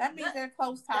together, that means they're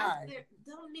close ties.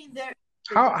 Don't mean they're.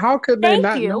 How could they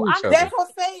not know each other? That's what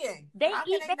I'm saying. They have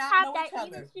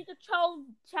that even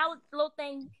child little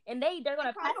thing, and they're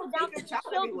gonna pass it down to the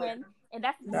children, and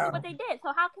that's what they did.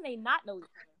 So how can they not know each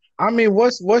other? I mean,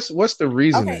 what's the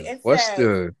reasoning? It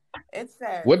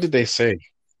says. What did they say?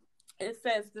 It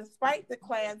says, despite the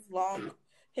clan's long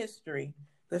history,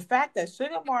 the fact that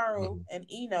Shikamaru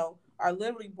and Ino are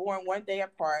literally born one day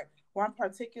apart, one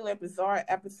particular bizarre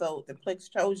episode depicts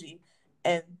Choji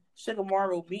and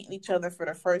Shikamaru meeting each other for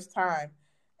the first time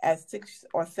as 6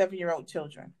 or 7-year-old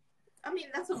children. I mean,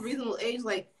 that's a reasonable age.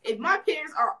 Like, if my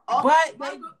parents are if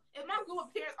my group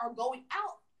of parents are going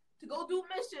out to go do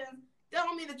missions, that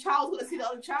don't mean the child's going to see the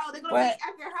other child. They're going to be at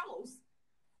their house.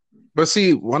 But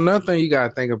see, one other thing you got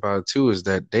to think about too is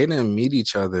that they didn't meet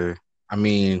each other. I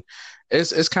mean,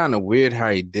 it's kind of weird how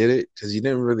he did it because he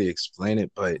didn't really explain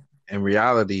it, but in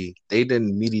reality, they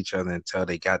didn't meet each other until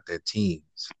they got their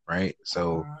teams, right?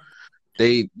 So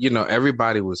they,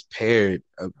 everybody was paired.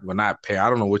 Well, not paired. I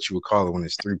don't know what you would call it when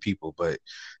it's 3 people, but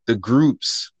the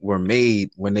groups were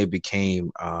made when they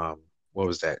became, what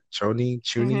was that? Chunin?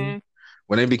 Mm-hmm.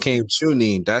 When they became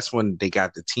Chunin, that's when they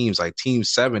got the teams. Like Team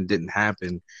 7 didn't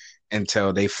happen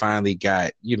until they finally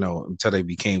got, until they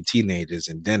became teenagers.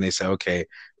 And then they said, okay,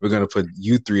 we're going to put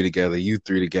you three together.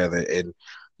 And,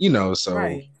 so,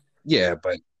 right. Yeah,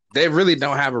 but they really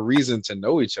don't have a reason to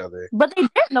know each other. But they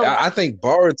did know. I think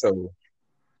Boruto.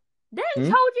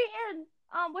 Didn't Choji and,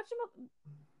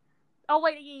 oh,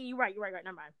 wait, you're right.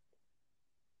 Never mind.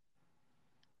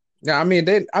 Yeah, I mean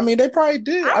they probably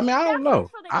did. I don't know.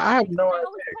 I have no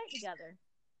idea.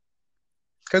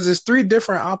 Because it's 3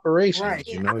 different operations. Right.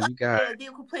 You got. They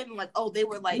were complaining like, oh, they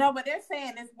were like. No, but they're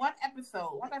saying it's one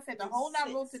episode. Like I said, the whole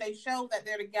Naruto they show that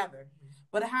they're together.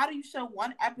 But how do you show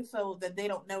one episode that they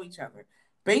don't know each other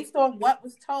based on what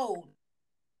was told?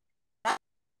 They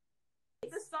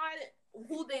decided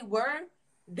who they were.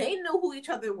 They knew who each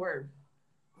other were.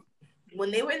 When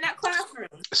they were in that classroom.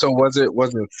 So was it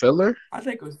filler? I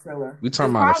think it was filler. We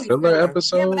talking about a filler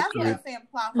episode? Yeah, but that's what I'm saying.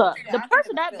 Look, the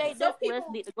person that made this list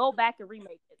need to go back and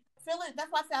remake it. Filler. That's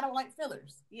why I said I don't like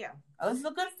fillers. Yeah, this is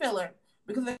a good filler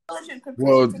because the filler should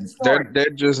contribute to the story. They're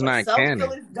just not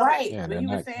canon, right? Yeah, but you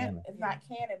were saying canon. It's not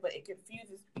canon, but it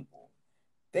confuses people.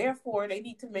 Therefore, they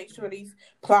need to make sure these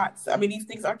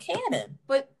things are canon.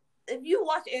 But if you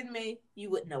watch anime, you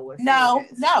wouldn't know what. No,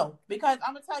 because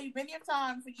I'm gonna tell you many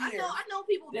times for years. I know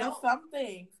people. There's some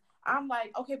things I'm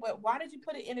like, okay, but why did you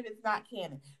put it in if it's not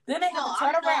canon? Then they have to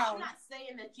turn around. I'm not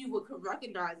saying that you would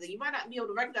recognize it. You might not be able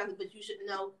to recognize it, but you should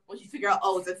know once you figure out,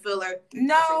 it's a filler.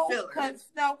 No, because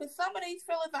some of these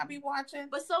fillers I be watching,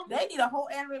 but they need a whole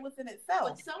anime within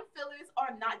itself. But some fillers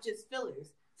are not just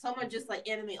fillers. Some are just like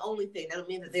anime only thing. That don't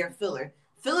mean that they're filler.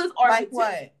 Fillers are like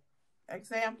what?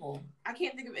 Example. I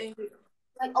can't think of anything.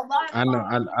 Like a lot of I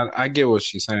know. I get what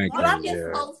she's saying. What I'm just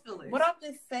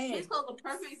saying. It's called a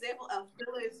perfect example of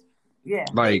fillers. Yeah,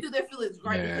 they do their fillers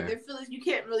right because their fillers you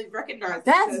can't really recognize.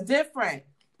 That's different.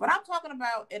 But I'm talking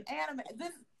about an anime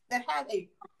that has a,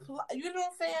 you know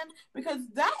what I'm saying? Because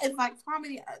that is like how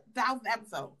many 1,000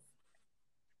 episodes.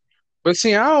 But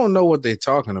see, I don't know what they're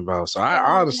talking about, so I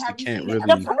honestly can't really.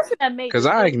 The person that made because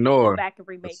I ignore go back and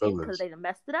remake it because they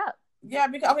messed it up. Yeah,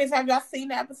 because so have y'all seen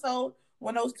the episode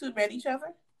when those 2 met each other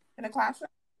in the classroom?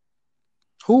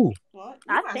 Who? What?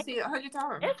 I see it 100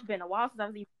 times. It's been a while since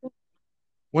I've seen.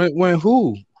 When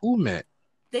who met?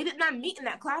 They did not meet in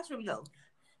that classroom though.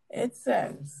 It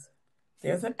says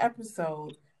there's an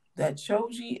episode that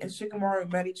Choji and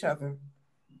Shikamaru met each other,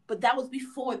 but that was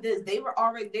before this. They were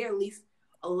already there at least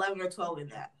 11 or 12 in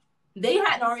that. They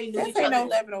hadn't already knew each other.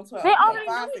 11 or 12. They already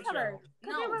knew each other.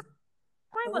 No. They were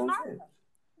playing with Naruto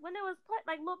when they was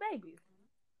like little babies.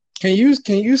 Can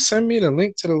you send me the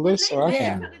link to the list so I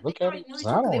can look at it?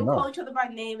 I don't know. They would call each other by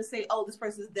name and say, "Oh, this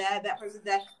person's dad, that person's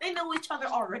dad." They know each other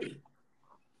already.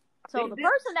 So the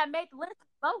person that made the list,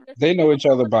 they know each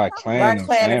other by clan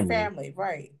and family,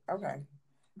 right? Okay.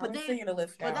 But they're seeing the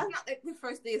list now. But that's not like the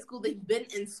first day of school. They've been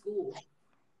in school.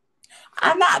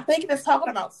 I'm not thinking it's talking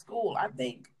about school. I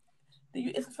think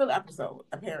It's a filler episode,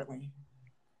 apparently.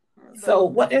 So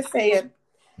what they're saying,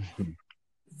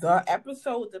 the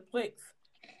episode depicts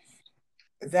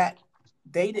that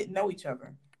they didn't know each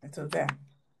other until then.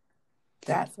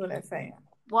 That's what they're saying.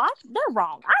 What? They're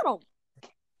wrong. I don't.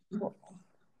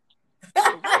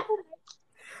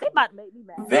 They about to make me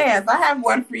mad. Vance, I have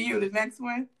one for you. The next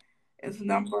one is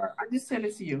number. I just sent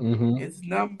it to you. Mm-hmm. It's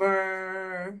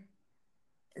number.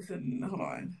 Hold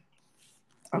on.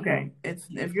 Okay, it's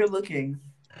if you're looking,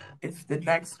 it's the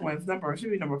next one's number. It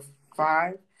should be number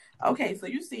 5. Okay, so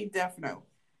you see Death Note.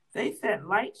 They said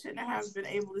Light shouldn't have been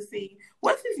able to see.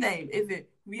 What's his name? Is it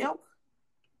Ryuk?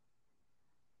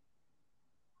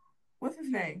 What's his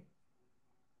name?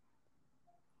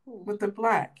 With the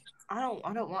black. I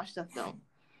don't watch Death Note.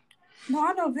 No,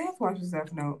 I know Vance watches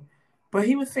Death Note, but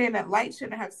he was saying that Light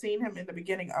shouldn't have seen him in the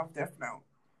beginning of Death Note.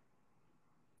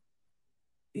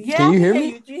 Yeah, can you hear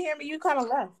me? Did you hear me? You kind of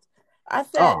left. I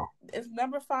said it's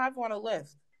number 5 on the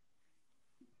list.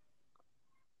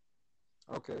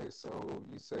 Okay, so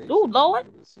you say. Ooh, Lord.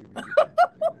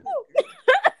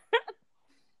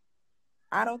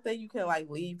 I don't think you can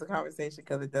leave the conversation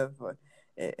because it does.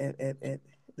 It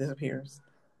disappears.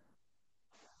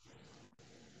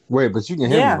 Wait, but you can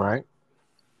hear me, right?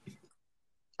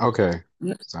 Okay.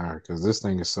 Sorry, because this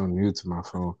thing is so new to my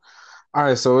phone. All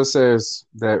right, so it says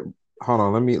that. Hold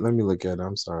on, let me look at it.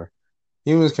 I'm sorry.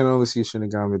 Humans can only see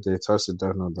Shinigami if they touch the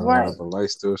Death Note, but Light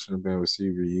still shouldn't have been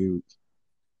received. Ryuk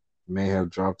may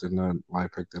have dropped it, and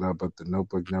Light picked it up, but the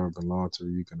notebook never belonged to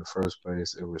Ryuk in the first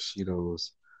place. It was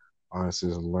Shido's.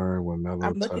 Honestly, learn when Mello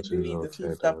touches. I'm looking to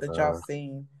see stuff that y'all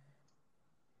seen.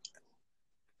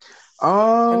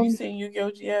 Have you seen Yu-Gi-Oh!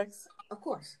 GX? Of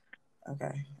course.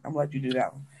 Okay, I'm gonna let you do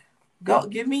that one. Go,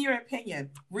 give me your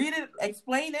opinion. Read it,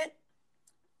 explain it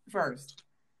first.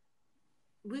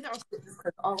 We don't.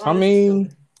 I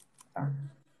mean,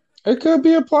 it could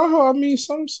be a plot hole. I mean,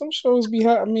 some shows be.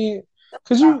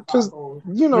 Because you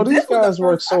know these guys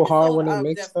work so hard when they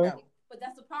make stuff. But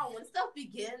that's the problem. When stuff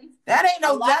begins, that ain't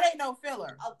no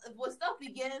filler. When stuff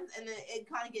begins and then it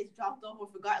kind of gets dropped off or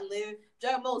forgotten later.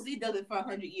 Dragon Ball Z does it for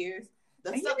 100 years.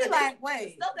 The stuff that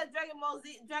Dragon Ball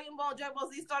Z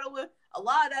started with, a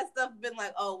lot of that stuff been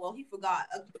like, oh well, he forgot.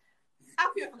 I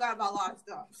forgot about a lot of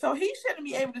stuff. So he shouldn't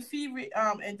be able to see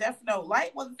in Death Note.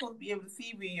 Light wasn't supposed to be able to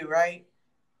see Ryu, right?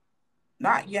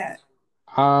 Not yet.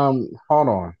 Hold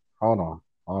on.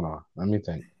 Let me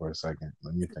think for a second.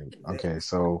 Okay,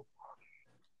 so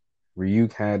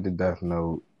Ryuk had the Death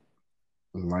Note.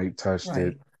 Light touched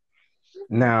it.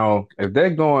 Now, if they're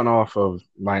going off of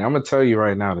I'm gonna tell you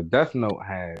right now, the Death Note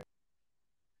has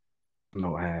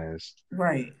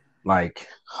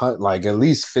at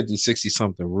least 50, 60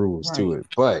 something rules to it.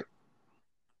 But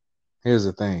here's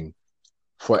the thing.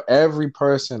 For every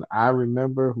person I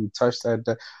remember who touched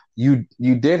that, you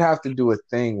did have to do a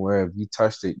thing where if you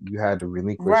touched it, you had to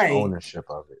relinquish ownership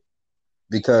of it.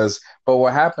 But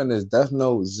what happened is Death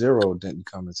Note 0 didn't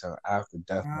come until after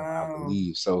Death Note, I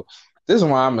believe. So this is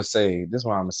why I'm gonna say this.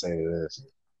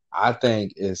 I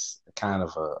think it's kind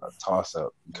of a toss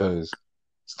up because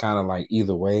it's kind of like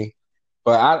either way.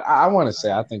 But I want to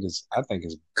say I'm gonna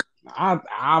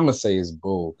say it's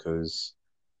bull because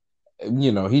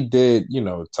he did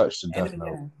touch the Death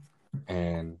Note,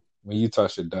 and when you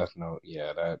touch the Death Note,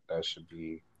 yeah, that should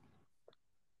be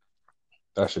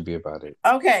about it.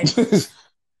 Okay.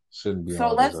 Shouldn't be.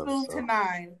 So let's move to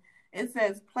 9. It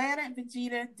says Planet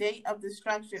Vegeta Date of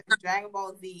Destruction in Dragon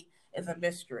Ball Z is a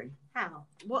mystery. How?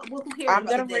 What who cares? I'm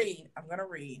gonna read.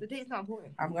 The date's not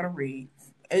important. I'm gonna read.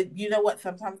 You know what?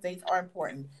 Sometimes dates are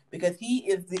important because he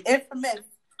is the infamous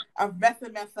of mess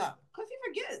up. Because he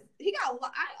forgets. He got.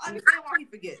 I understand why he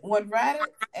forgets. When Raditz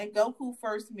and Goku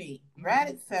first meet,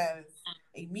 Raditz says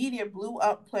a meteor blew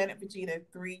up Planet Vegeta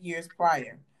 3 years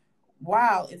prior.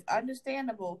 While it's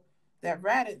understandable that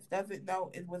Raditz doesn't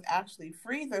know it was actually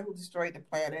Frieza who destroyed the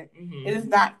planet, it is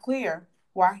not clear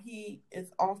why he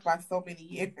is off by so many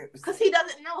years. Because he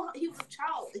doesn't know. He was a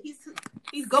child. He's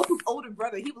Goku's older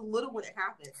brother. He was little when it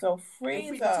happened. So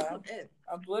Frieza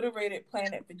obliterated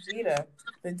Planet Vegeta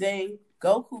the day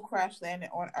Goku crash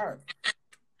landed on Earth.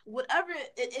 Whatever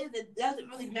it is, it doesn't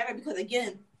really matter because,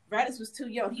 again, Raditz was too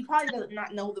young. He probably does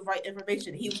not know the right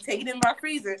information. He was taken in by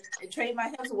Frieza and trained by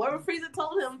him. So whatever Frieza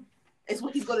told him is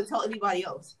what he's going to tell anybody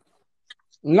else.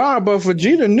 Nah, but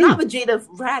Vegeta knew. Not Vegeta,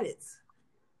 Raditz.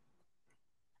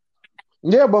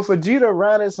 Yeah, but Vegeta,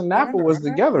 Raditz, and Nappa was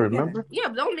together, remember? Yeah,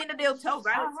 but don't mean that they'll tell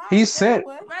Raditz. He sent.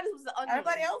 Raditz was the unknown.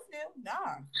 Everybody else knew.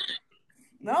 Nah.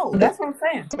 No, that's what I'm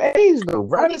saying. Age though,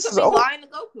 Raditz is old. Lying to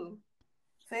Goku.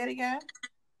 Say it again.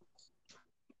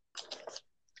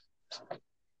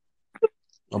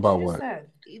 About what?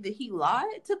 either he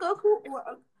lied to Goku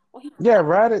or he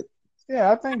Raditz.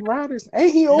 Yeah, I think Raditz.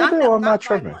 Ain't he older or am I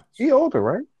tripping? He older,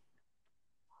 right?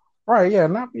 Right, yeah,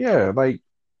 like,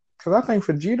 because I think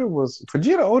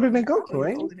Vegeta older than Goku,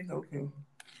 ain't he? Older than Goku.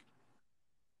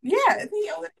 Yeah, is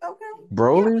he older than Goku?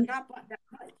 Broly? Yeah, but not that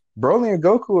much. Broly and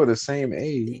Goku are the same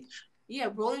age. Yeah,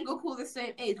 Broly and Goku are the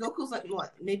same age. Goku's like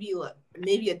what? Maybe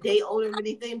a day older than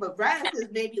anything, but Raditz is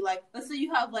maybe like, let's say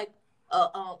you have like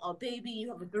a baby,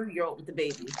 you have a 3-year-old with the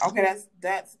baby. Okay,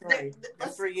 that's 3.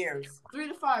 That's 3 years. 3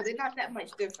 to 5. They're not that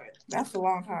much different. That's a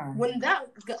long time. When that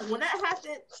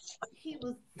happened, he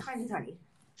was tiny.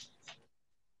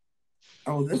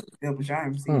 Oh, this is good, but y'all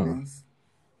haven't seen this.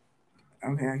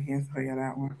 Okay, I can't tell you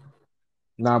that one.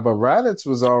 Nah, but Raditz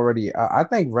was already. I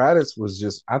think Raditz was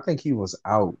just. I think he was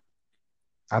out.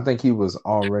 I think he was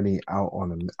already out on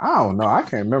the. I don't know. I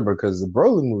can't remember because the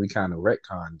Broly movie kind of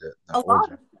retconned the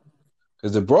origin.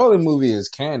 Because the Broly movie is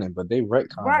canon, but they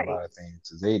retconned a lot of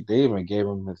things. They even gave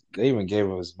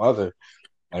him his mother.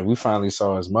 Like we finally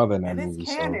saw his mother in that movie.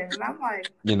 It's canon, and I'm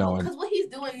like, because what he's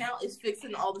doing now is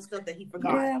fixing all the stuff that he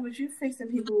forgot. Yeah, but you fixing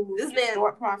people's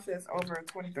thought process over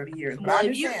 20, 30 years. Well,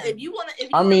 if you want to,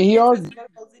 I mean, he also.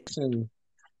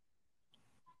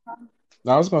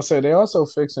 I was gonna say they also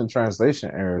fixing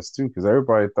translation errors too, because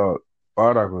everybody thought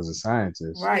Bardock was a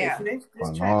scientist, right? Yeah. So for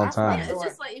a long time. It's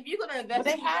just like if you're gonna invest,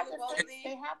 they have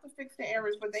to fix the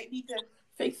errors, but they need to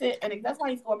fix it, and that's why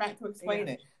he's going back to explain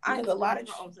it. Because a lot of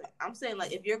I'm saying,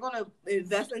 like, if you're gonna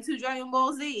invest into Dragon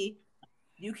Ball Z,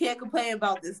 you can't complain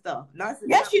about this stuff.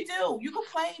 Yes, you do. You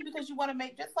complain because you want to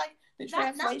make just like the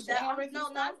translation errors.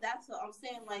 Not that's what I'm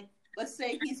saying. Like, let's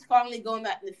say he's finally going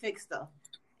back to fix stuff.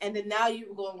 And then now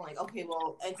you're going like, okay,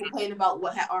 well, and complain about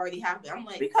what already happened. I'm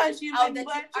like, because you've been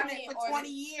watching it for 20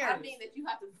 years. I mean that you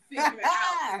have to figure it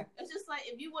out. It's just like,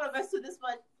 if you want to invest in this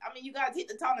much, I mean, you got to take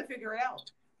the time to figure it out.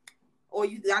 Or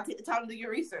you got to take the time to do your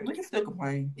research. We can still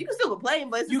complain. You can still complain,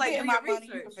 but it's just like, do your research.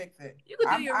 You can fix it. You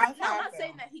can do your research. I'm not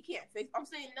saying that he can't fix. I'm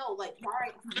saying, no, like, why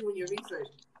aren't you doing your research?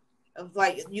 Of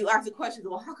like, you ask the question,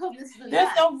 well, how come this is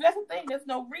that's the thing. There's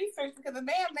no research because the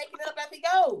man making it up as he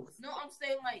goes. No, I'm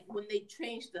saying like when they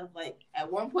change stuff, like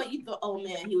at one point you thought, oh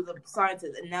man, he was a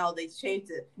scientist, and now they changed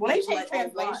it. Well, they changed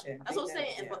translation. That's what I'm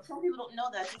saying. Yeah. But some people don't know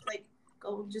that. Just like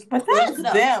but that's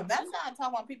them. That's not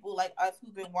talking about people like us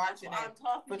who've been watching it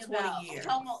for 20 years.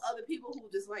 I'm talking about other people who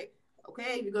just like,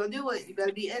 okay, if you're gonna do it, you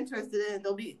gotta be interested in it.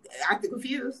 Don't be acting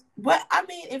confused. But I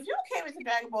mean, if you came into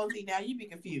Dragon Ball Z now, you'd be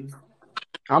confused.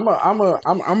 I'm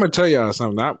gonna tell y'all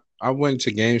something. I went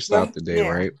to GameStop today,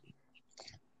 right?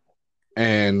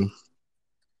 And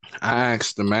I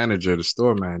asked the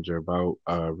store manager about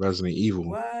Resident Evil.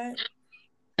 What?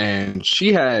 And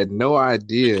she had no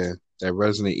idea that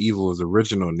Resident Evil's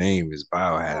original name is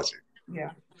Biohazard.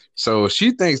 Yeah. So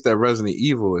she thinks that Resident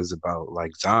Evil is about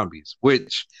like zombies,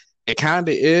 which it kind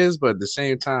of is, but at the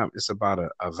same time, it's about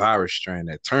a virus strain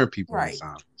that turned people into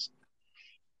zombies.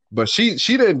 But she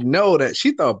didn't know that.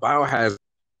 She thought Biohazard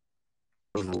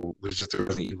was just a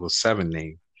Resident Evil 7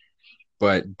 name.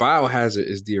 But Biohazard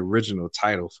is the original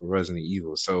title for Resident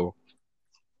Evil. So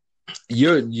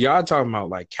y'all talking about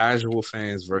like casual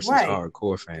fans versus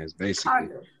hardcore fans, basically.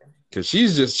 Because she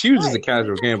was just a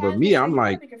casual gamer. But me, I'm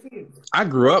like, I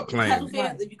grew up playing. Casual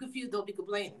fans, if you confused, don't be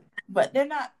complaining. But they're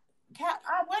not.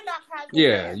 We're not casual.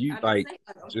 Yeah, fans. you like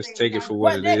just take it for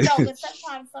what it is. No, but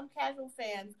sometimes some casual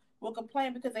fans will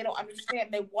complain because they don't understand.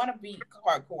 They want to be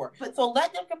hardcore. So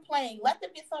let them complain. Let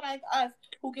them get someone like us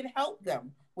who can help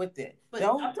them with it. But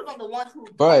I'm talking about the ones who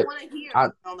don't want to hear.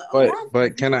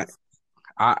 But can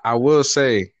I will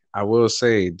say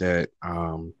that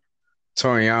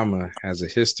Toriyama has a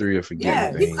history of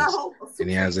forgetting things, and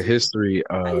he has a history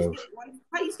of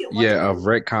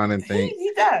retconning things.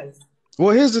 He does.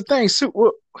 Well, here's the thing.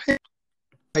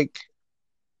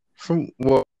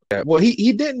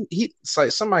 He didn't. It's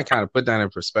like somebody kind of put that in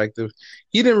perspective.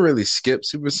 He didn't really skip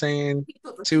Super Saiyan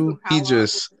 2. He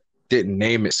just didn't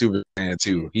name it Super Saiyan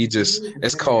 2.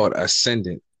 It's called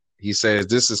Ascendant. He says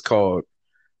this is called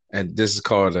a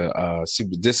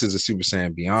Super. This is a Super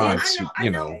Saiyan Beyond.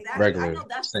 Regular. I know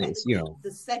that's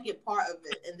the second part of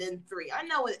it, and then 3. I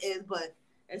know it is, but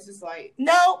it's just like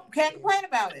no, can't complain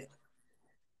about it.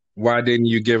 Why didn't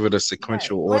you give it a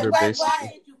sequential order,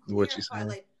 basically? What you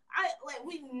saying?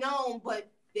 We know,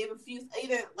 but they refused.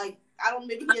 Either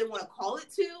maybe he didn't want to call it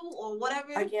 2 or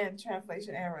whatever. Again,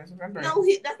 translation errors. Remember? No,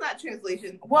 that's not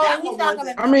translation. Well, he's not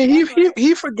gonna. I mean,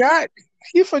 he forgot.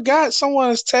 He forgot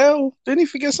someone's tail. Didn't he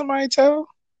forget somebody's tail?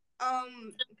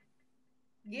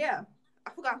 Yeah, I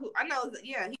forgot who. I know.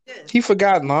 Yeah, he did. He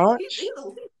forgot launch. He's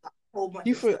a whole bunch.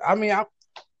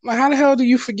 Like, how the hell do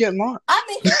you forget Launch? I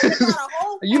mean, he forgot a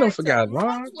whole You don't forget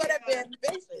Launch. Would have been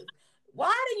vicious.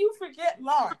 Why do you forget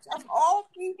Launch? Of all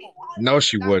people. No,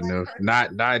 she wouldn't have.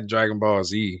 Not Dragon Ball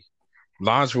Z.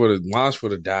 Launch would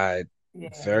have died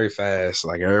very fast,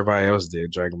 like everybody else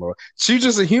did. Dragon Ball. She's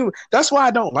just a human. That's why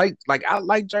I don't like I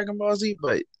like Dragon Ball Z,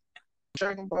 but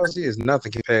Dragon Ball Z is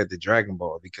nothing compared to Dragon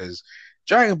Ball because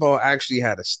Dragon Ball actually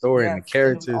had a story and the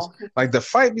characters. Like the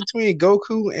fight between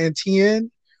Goku and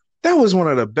Tien, that was one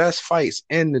of the best fights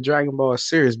in the Dragon Ball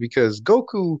series because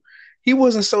Goku, he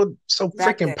wasn't so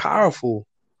freaking powerful.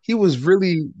 He was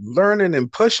really learning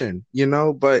and pushing,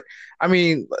 But I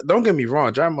mean, don't get me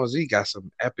wrong, Dragon Ball Z got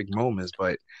some epic moments,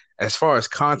 but as far as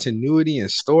continuity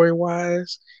and story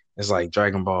wise, it's like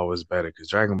Dragon Ball was better because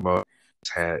Dragon Ball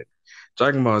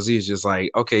Z is just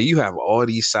like, okay, you have all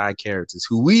these side characters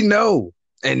who we know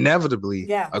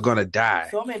inevitably are gonna die.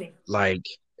 So many. Like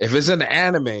if it's in the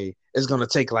anime, it's gonna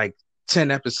take like 10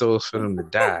 episodes for them to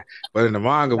die. But in the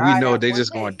manga, we know they're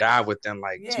just gonna die within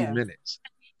like 2 minutes.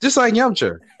 Just like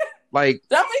Yamcha. Like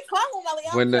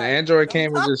when the android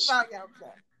came and just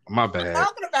my bad.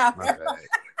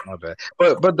 My bad.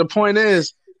 But the point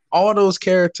is, all those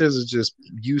characters are just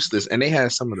useless, and they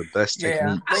had some of the best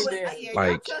techniques.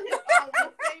 Like, he's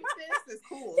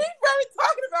really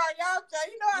talking about Yamcha.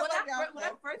 You know, when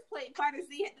I first played Fighter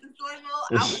Z in the story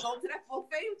mode, I would go to that full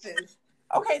fame fist.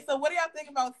 Okay, so what do y'all think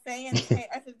about Saiyan's hair?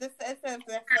 It says that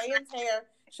Saiyan's hair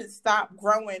should stop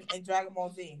growing in Dragon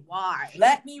Ball Z. Why?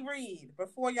 Let me read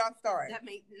before y'all start. That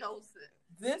makes no sense.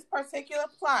 This particular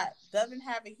plot doesn't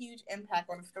have a huge impact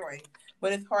on the story,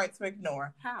 but it's hard to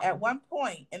ignore. How? At one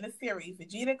point in the series,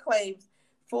 Vegeta claims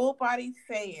full-body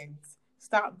Saiyans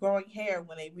stop growing hair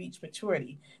when they reach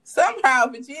maturity. Somehow,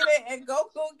 Vegeta and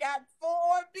Goku got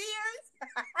 4 beards.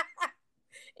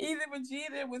 Either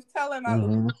Vegeta was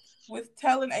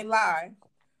telling a lie,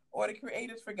 or the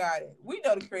creators forgot it. We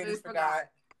know the creators forgot.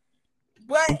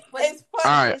 But it's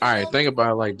funny. All right. Think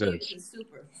about it like this.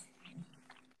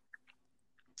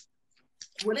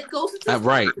 When it goes to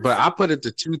right, but I put it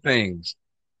to two things.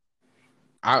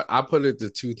 I put it to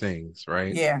two things,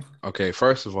 right? Yeah. Okay,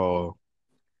 first of all,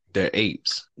 they're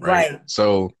apes, right?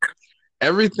 So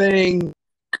everything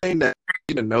that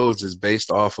he knows is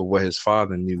based off of what his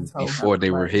father knew before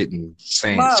they were hitting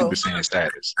Super Saiyan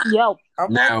status. Yo.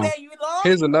 Now,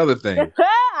 here's another thing.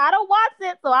 I don't watch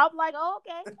it, so I'm like, oh,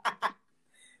 okay.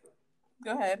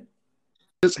 Go ahead.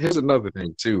 Here's another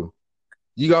thing, too.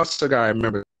 You also got to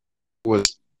remember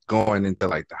was going into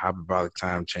like the hyperbolic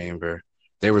time chamber.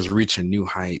 They was reaching new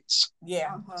heights.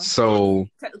 Yeah. So,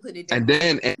 and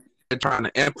then they're trying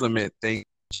to implement things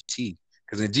in GT.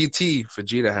 Because in GT,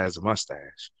 Vegeta has a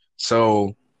mustache.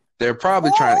 So, they're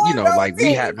probably trying, we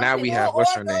have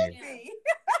what's her name?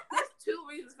 There's 2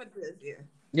 reasons for this here.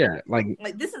 Yeah, like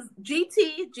this is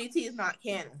GT. GT is not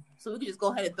canon. So we can just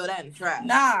go ahead and throw that in the trash.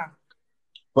 Nah.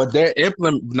 But they're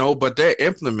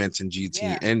implementing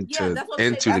GT into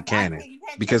the canon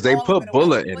because they put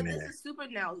Bullet in there. This is Super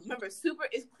now. Remember, Super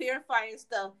is clarifying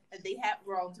stuff that they have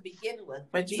wrong to begin with.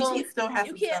 But GT still has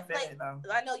some stuff in it, though.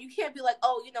 I know you can't be like,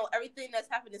 everything that's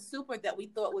happened in Super that we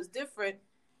thought was different,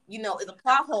 is a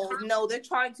plot hole. No, they're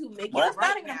trying to make it right. It's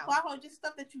not even a plot hole; just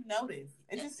stuff that you notice.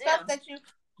 It's just stuff that you.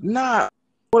 Nah,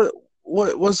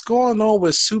 what's going on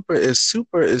with Super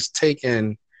is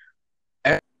taking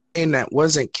that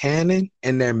wasn't canon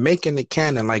and they're making it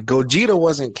canon. Like Gogeta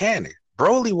wasn't canon,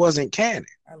 Broly wasn't canon,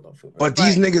 but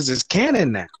these niggas is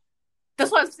canon now.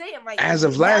 That's what I'm saying. Like as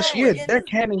of last year, they're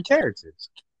canon characters.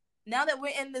 Now that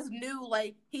we're in this new,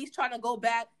 he's trying to go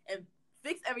back and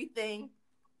fix everything.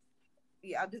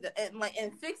 Yeah, I'll do that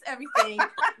and fix everything.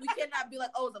 We cannot be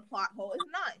like, it's a plot hole. It's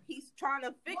not. He's trying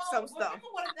to fix some stuff.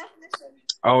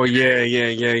 Oh yeah.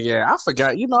 I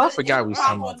forgot. I forgot we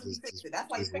talking about this. That's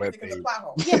why he's fixing the plot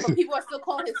hole. Yeah, but people are still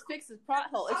calling his fixes plot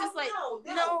hole. It's just like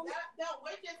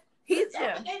he's what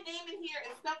they're naming here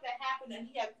is stuff that happened and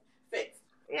he has fixed.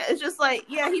 Yeah, it's just like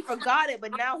he forgot it,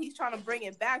 but now he's trying to bring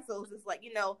it back. So it's just like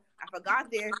I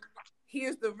forgot there.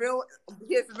 Here's the real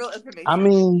information. I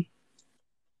mean.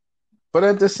 But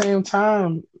at the same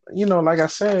time, like I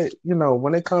said,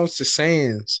 when it comes to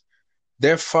Saiyans,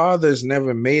 their fathers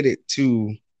never made it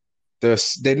to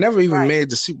they never even made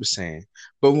the Super Saiyan.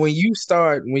 But when you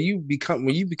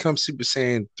become Super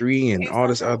Saiyan 3 and all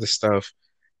this other stuff,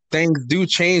 things do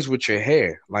change with your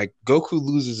hair. Like Goku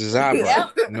loses his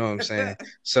eyebrow. You know what I'm saying?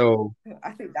 So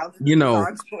I think that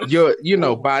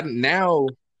was by now,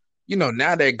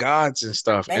 now they're gods and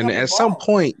stuff. And at some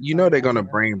point, they're gonna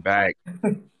bring back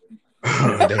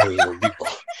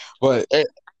but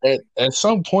at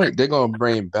some point they're gonna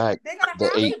bring back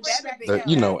the apes,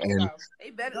 and they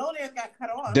better. Got cut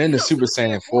off. then the Super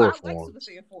Saiyan 4 forms.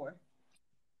 Super Saiyan 4.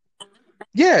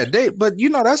 Yeah, but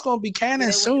that's gonna be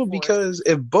canon soon because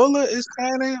if Bulla is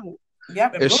canon,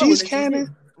 if she's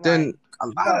canon, then a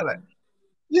lot of that.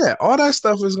 Yeah, all that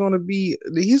stuff is gonna be.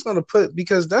 He's gonna put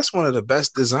because that's one of the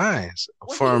best designs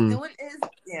from. What he's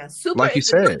doing is Super like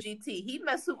is you the said. new GT. He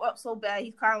messed Super up so bad.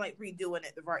 He's kind of like redoing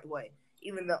it the right way,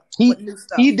 even though with new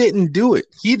stuff. He didn't do it.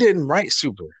 He didn't write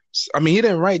Super. I mean, he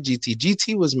didn't write GT.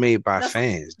 GT was made by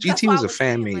fans. GT was a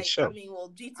fan-made show. I mean, well,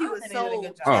 GT was so.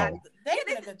 They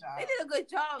did a good job. They did a good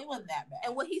job. It wasn't that bad.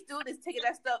 And what he's doing is taking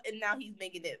that stuff and now he's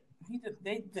making it.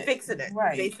 They fixing it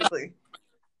right, basically.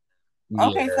 Yeah.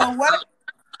 Okay, so what?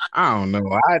 I don't know.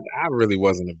 I really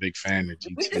wasn't a big fan of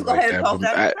GT like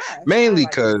that, mainly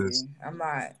because I'm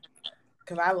not.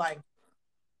 Because I like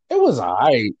it was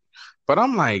alright, but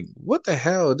I'm like, what the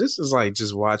hell? This is like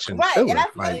just watching filler.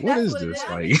 Like, what is this?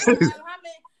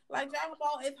 Like Dragon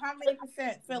Ball is how many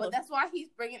percent filler? But that's why he's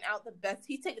bringing out the best.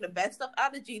 He's taking the best stuff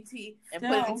out of GT and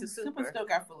putting it into Super. Super still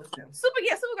got filler too. Super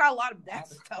got a lot of that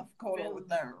stuff going on with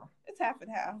there. It's half and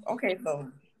half. Okay,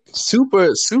 so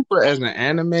Super as an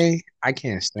anime, I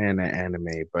can't stand that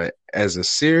anime. But as a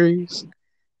series,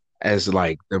 as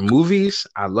like the movies,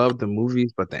 I love the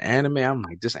movies, but the anime, I'm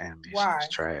like, this animation is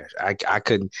trash. I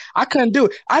couldn't do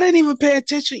it. I didn't even pay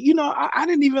attention. I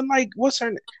didn't even like what's her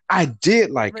name. I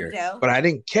did like her, but I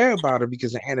didn't care about her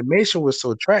because the animation was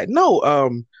so trash. No,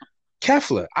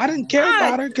 Kefla. I didn't care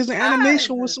about her because the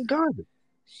animation was some garbage.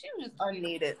 She was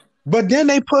unneeded. But then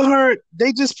they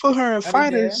just put her in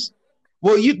fighters.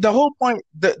 Well, the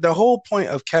whole point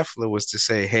of Kefla was to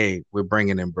say, hey, we're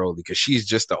bringing in Broly because she's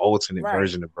just the alternate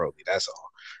version of Broly. That's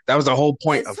all. That was the whole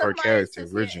point of her character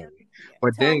originally.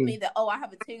 But then me that I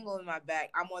have a tingle in my back.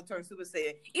 I'm gonna turn Super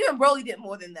Saiyan. Even Broly did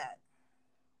more than that.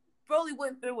 Broly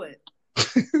went through it.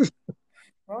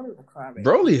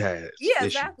 Broly has. Yeah,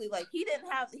 exactly. Like he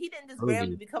didn't just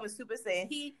randomly become a Super Saiyan.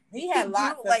 He had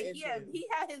lots of issues. He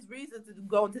had his reasons to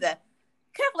go into that.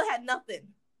 Kefla had nothing.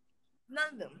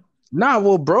 None of them. Nah,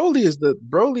 well, Broly is the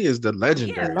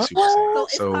legendary Super Saiyan.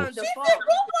 So kind of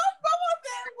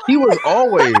he was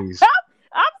always. I'm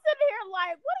sitting here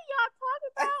like, what are y'all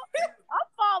talking about? I'm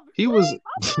falling. He was.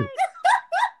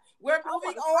 We're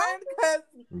moving on because.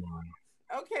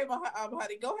 Okay,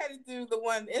 honey, go ahead and do the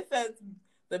one. It says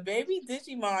the baby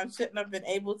Digimon shouldn't have been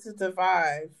able to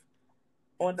survive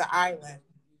on the island.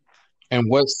 And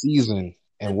what season?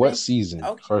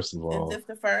 Okay. First of all. Is this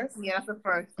the first? Yeah, it's the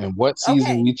first. And what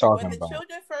season we talking about? When the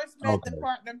children first met the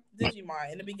partner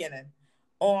Digimon in the beginning.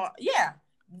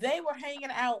 They were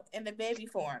hanging out in the baby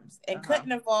forms and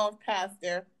couldn't evolve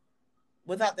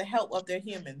without the help of their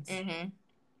humans. Mm-hmm.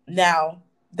 Now,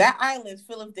 that island's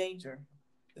full of danger.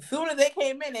 As soon as they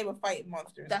came in, they were fighting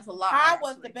monsters. That's a lot. How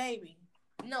was the baby?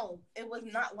 No, it was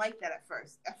not like that at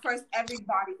first. At first,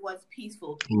 everybody was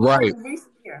peaceful. Right.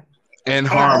 And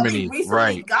harmony,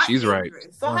 right? She's right.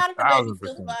 So how did the baby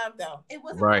still survive though? It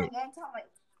wasn't for a long time,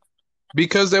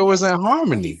 because there was a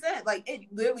harmony. He said, it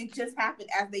literally just happened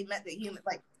as they met the humans,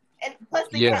 and plus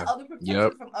they had other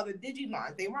protection from other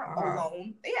Digimon. They weren't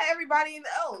alone. They had everybody in the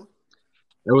L.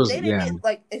 It was they didn't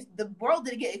get, the world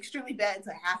didn't get extremely bad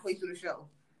until halfway through the show.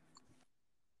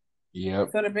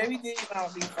 Yep. So the baby Digimon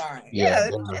would be fine. Yeah,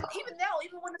 and even now,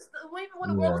 even when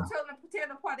the world was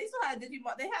tearing apart, they still had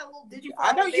Digimon. They had a little Digimon.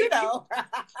 I know you know. I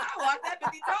watched that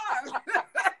 50 times.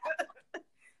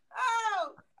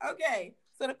 Oh, okay.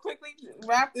 So to quickly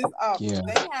wrap this up,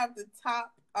 they have the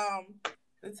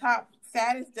top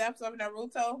saddest deaths of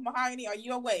Naruto. Mahogany, are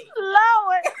you awake?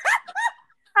 Lord,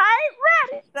 I ain't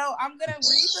ready. So I'm gonna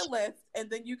read the list, and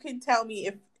then you can tell me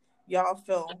if y'all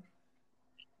feel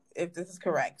if this is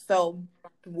correct. So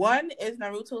 1 is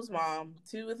Naruto's mom,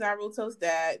 2 is Naruto's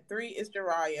dad, 3 is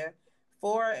Jiraiya,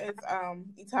 4 is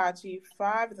Itachi,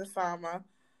 5 is Asama,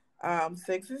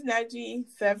 6 is Neji,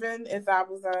 7 is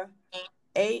Abusa,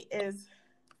 8 is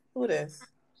who this?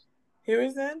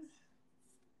 Hiruzen?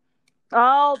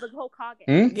 Oh, the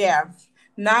Hokage. Yeah.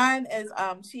 9 is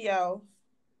Chio.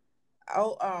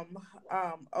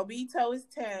 Obito is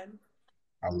 10.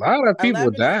 A lot of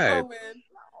people died.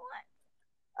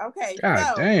 Okay,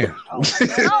 God damn.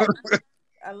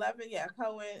 11,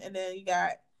 Cohen, and then you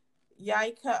got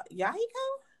Yahiko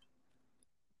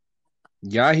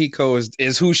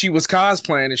is who she was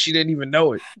cosplaying, and she didn't even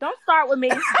know it. Don't start with me.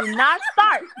 Do not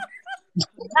start. Do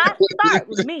not start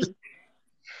with me.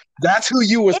 That's who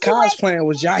you was cosplaying,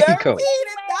 was Yahiko. I don't know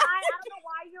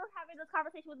why you're having this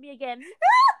conversation with me again.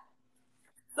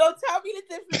 So tell me the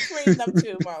difference between them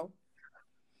two, Mo.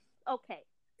 Okay.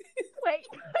 Wait.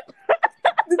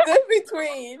 The difference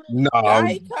between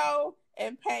Yahiko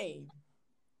and Pain.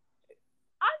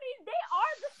 I mean, they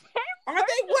are the same. Aren't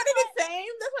they one and the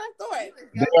same? That's what I thought.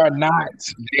 They are not.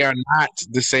 They are not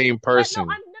the same person.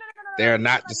 No. They are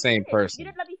not the same person. You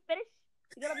didn't let me finish.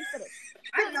 You didn't let me finish.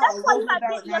 I know. That's why you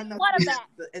like getting your sweater back.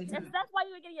 That's why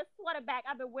you were getting your sweater back.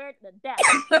 I've been wearing it to death.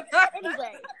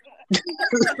 Anyway.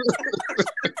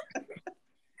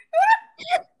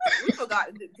 We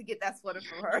forgot to get that sweater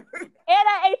from her. And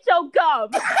I ate your gum.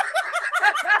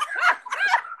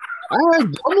 I had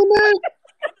gum in there?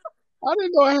 I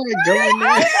didn't know I had gum in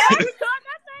there.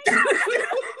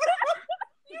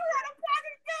 You had a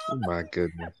packet of gum? Oh my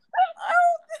goodness.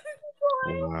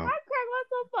 Wow. I cracked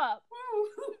myself up.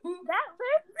 That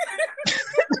list.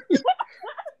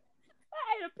 I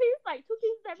ate a piece, like 2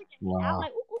 pieces every day. Wow. I was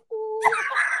like, ooh.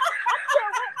 I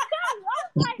was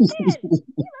like, man, you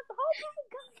left the whole piece of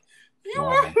gum. Yeah.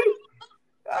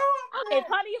 Okay,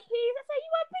 honey, a piece. I said,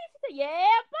 you want a piece? She said,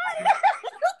 yeah, buddy.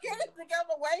 Get it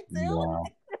together way too. Wow.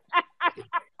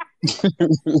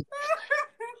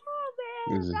 Oh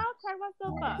man, I'll crack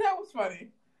myself up. That was funny.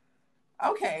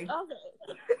 Okay.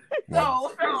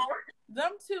 So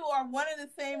them two are one and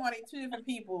the same, or they two different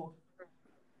people?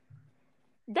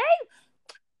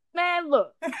 Man,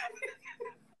 look.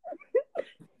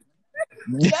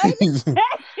 They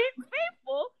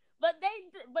people, but they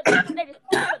different.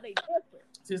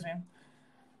 Excuse me.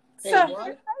 They're the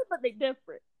same, but they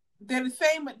different. They're the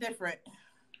same but different.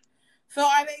 So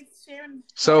are they sharing?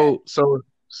 So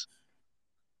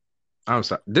I'm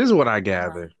sorry. This is what I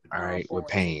gather. All right, with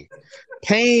Pain.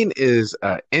 Pain is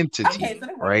an entity,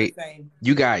 so right?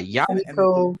 You got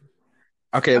Yahiko.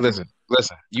 Okay, listen.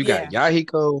 You got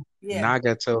Yahiko,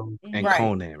 Nagato, and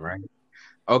Conan, right?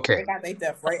 Okay.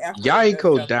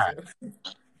 Yahiko died.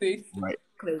 Right.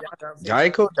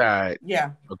 Yahiko died.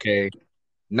 Yeah. Okay.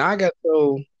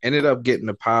 Nagato ended up getting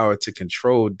the power to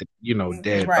control,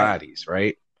 dead bodies,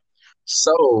 right?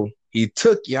 So he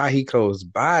took Yahiko's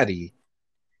body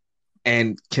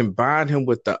and combined him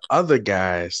with the other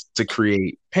guys to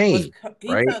create Pain,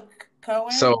 right?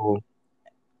 So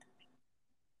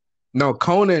no,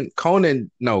 Conan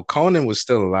was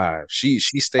still alive. She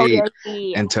stayed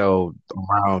until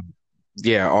around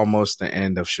almost the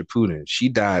end of Shippuden. She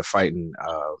died fighting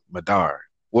Madara.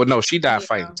 Well, no, she died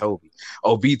fighting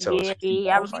Obito.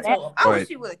 I wish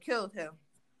she would have killed him.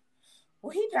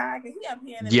 Well, he died because he up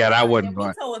here. That wasn't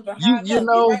right.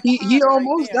 He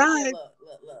almost died. Look.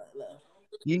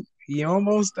 He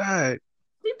almost died.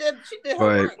 She did but,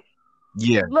 her right.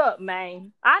 Yeah. Look,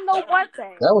 man, I know one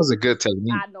thing. That was a good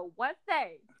technique. I know one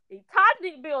thing. Itachi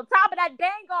need to be on top of that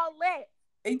dang on list.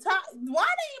 Why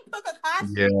did you put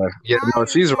Kakashi? Yeah, no,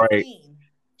 she's right.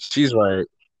 She's right.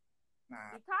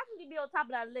 Itachi need to be on top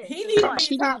of that list. He needs to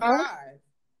be top 5.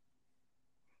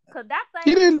 Cause that thing,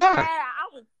 he didn't die. I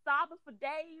was sobbing for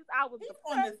days. He's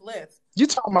on this list. You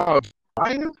talking about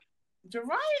Jiraiya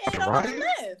ain't on the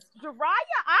list.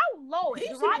 Jiraiya, I'll lower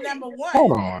it. Jiraiya number 1.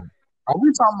 Hold on. Are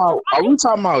we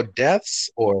talking about deaths,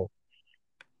 or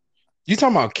you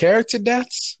talking about character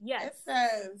deaths? Yes. It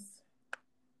says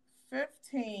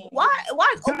 15. Why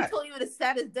Obito even the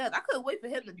saddest death? I couldn't wait for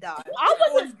him to die. I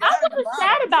wasn't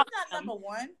sad about He's not number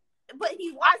 1. But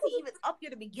why is he even up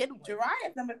here to begin with?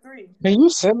 Jiraiya's number 3. Can you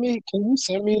send me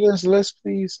this list,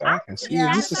 please? So I can see.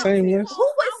 Is this the same list? Who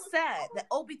was sad that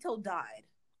Obito died?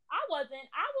 I wasn't.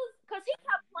 I was because he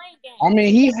kept playing games. I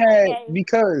mean, he had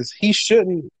because he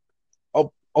shouldn't.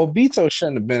 Obito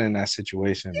shouldn't have been in that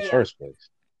situation in the first place.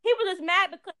 He was just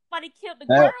mad because somebody killed the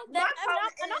girl. And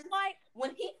I'm like,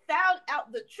 when he found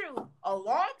out the truth a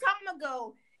long time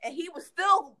ago, and he was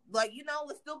still like,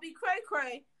 let's still be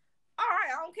cray. All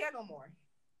right, I don't care no more.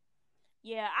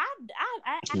 Yeah,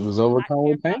 I he was overcome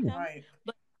with pain. Right.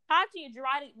 But Hachi and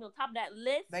Jiraiya on top of that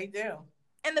list. They do.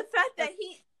 And the fact that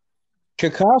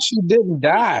Kakashi didn't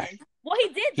die. Well, he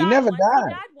did. He never died. He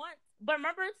died once. But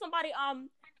remember, somebody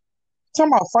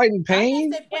talking about fighting Pain.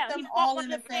 They put them all in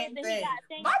the same thing.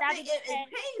 My thing is Pain.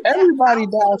 Everybody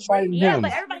died fighting him.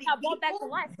 But everybody got brought back to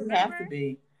life. You have to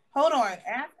be. Hold on.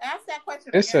 Ask that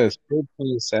question. It says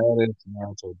 15 saddest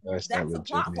Naruto deaths that would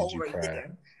just made you cry.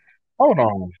 There. Hold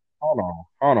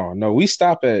on. No, we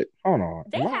stop at. Hold on.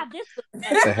 They have this.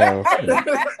 What the hell?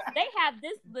 They have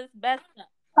this list best.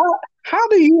 How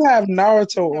do you have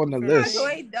Naruto on the list?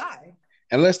 Naruto ain't died.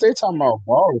 Unless they talking about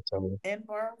Boruto. And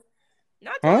Naruto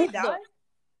ain't died.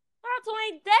 Naruto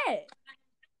ain't dead.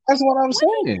 That's what I'm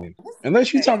saying.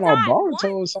 Unless you talking about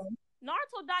Boruto or something.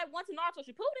 Naruto died once in Naruto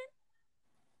Shippuden.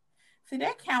 See,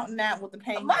 they're counting that with the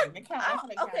Pain.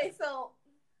 Okay, so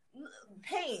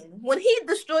Pain, when he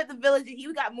destroyed the village and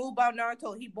he got moved by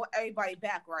Naruto, he brought everybody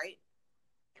back, right?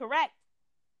 Correct.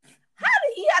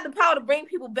 he had the power to bring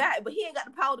people back, but he ain't got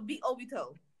the power to beat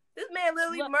Obito. This man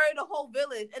literally murdered a whole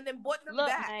village and then brought them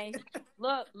back. Man.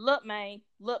 Look, man.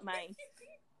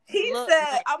 He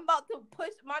said, "I'm about to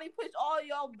push all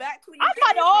y'all back to you." I'm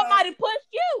about to almighty push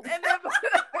you. And then,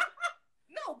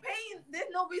 no, Pain. There's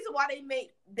no reason why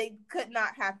they could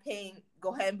not have Pain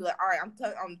go ahead and be like, "All right, I'm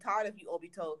tired of you,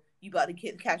 Obito. You about to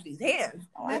catch these hands."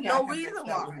 There's no reason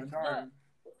why.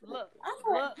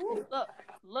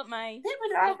 Look, man. Did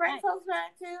Madara bring folks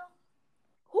back too?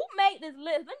 Who made this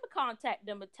list? Let me contact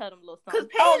them and tell them a little something.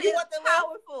 Because Pain is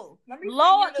powerful.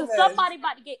 Lord, because somebody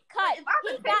about to get cut. If I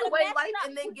could take away life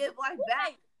and then give life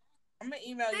back, I'm going to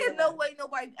email you. There's no way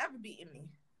nobody's ever beating me.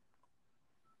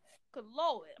 Because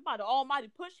Lord, I'm about to almighty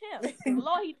push him.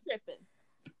 Lord, he's tripping.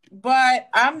 But,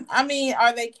 I mean,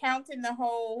 are they counting the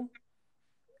whole...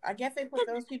 I guess they put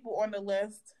those people on the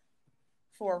list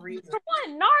for a reason. For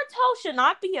one, Naruto should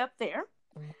not be up there.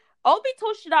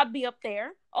 Obito should not be up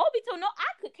there. Obito, no,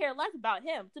 I could care less about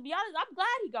him. To be honest, I'm glad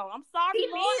he gone. I'm sorry,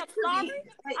 Lord. I'm sorry.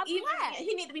 I'm glad.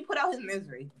 He need to be put out his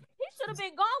misery. He should have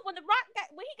been gone when he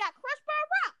got crushed by a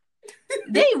rock.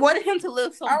 They wanted him to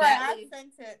live so badly. I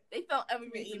sent it. They felt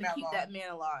every reason to keep that man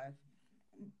alive.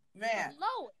 Man.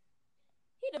 Lord.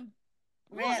 He done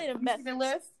you see the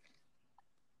list?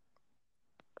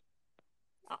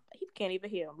 Oh, he can't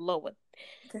even hear him. Lord.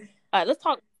 All right, let's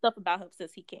talk stuff about him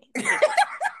since he can't.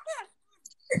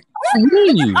 I hear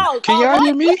you. Can y'all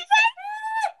hear me?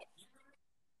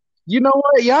 You know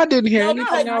what? Y'all didn't hear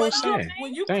anything I was saying.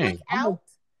 When you click out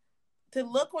to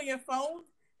look on your phone,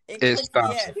 it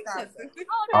stops.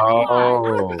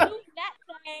 Oh.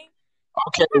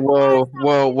 Okay,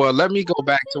 well, let me go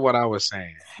back to what I was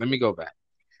saying. Let me go back.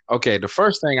 Okay, the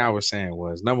first thing I was saying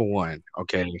was, number one,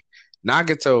 okay,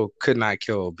 Nagato could not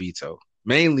kill Obito,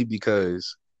 mainly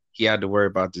because he had to worry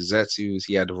about the Zetsus,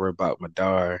 he had to worry about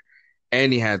Madara,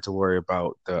 and he had to worry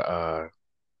about the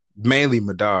mainly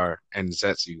Madara and the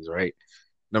Zetsus, right?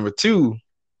 Number two,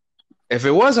 if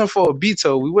it wasn't for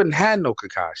Obito, we wouldn't have no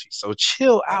Kakashi. So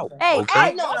chill out,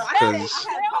 okay? No, I had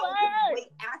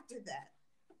wait after that.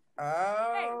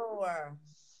 Oh.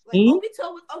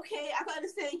 Obito was okay. I can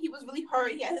understand he was really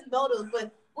hurt. He had his motives,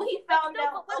 but when he found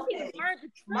out, okay,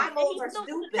 my motives are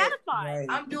stupid. Right.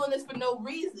 I'm doing this for no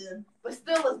reason, but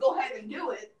still, let's go ahead and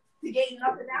do it to gain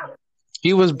nothing out of it.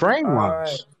 He was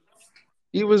brainwashed.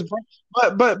 He was,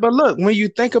 but look, when you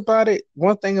think about it,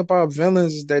 one thing about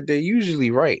villains is that they're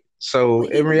usually right. So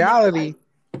in reality,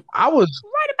 I was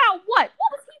right about what?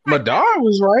 What was he right Madara about?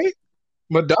 was right.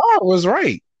 Madara was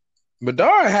right.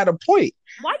 Madara had a point.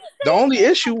 Why the only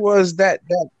issue was that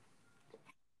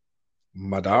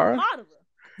Madara,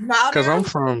 because I'm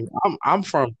from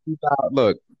 2000.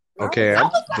 Look, okay,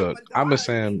 I've been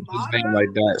saying his name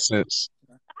like that since.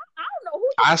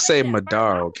 I say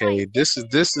Madara, okay. This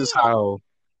is how.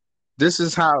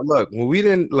 Look, when we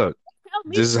didn't look.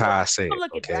 This is how I say it.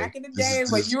 Okay. Back in the day,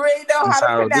 when you already know how to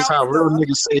pronounce it. This how real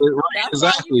niggas say it. Right?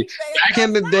 Exactly. Back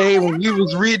in the day when we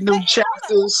was reading them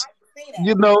chapters,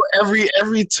 you know, every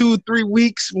 2-3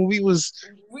 weeks when we was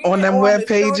on them web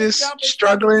pages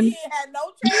struggling.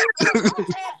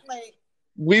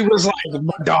 We was like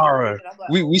Madara.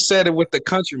 We said it with the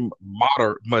country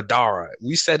Madara.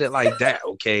 We said it like that,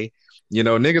 okay? You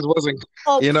know, niggas wasn't,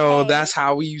 you know, that's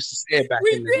how we used to say it back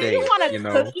in the day. You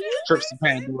know, trips to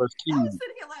Pandora's Cube. I was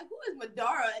sitting here like, who is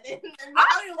Madara? And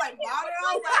I was like, Madara?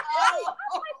 I was like, oh.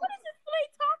 What is this play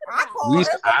talking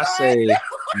about? I say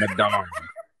Madara.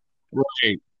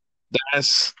 Right.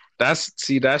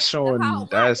 That's showing. I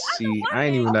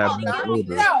ain't even that much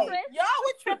older. Y'all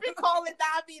were tripping calling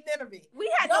Navi Nineveh.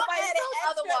 We had nobody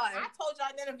otherwise. I told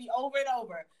y'all Nineveh over and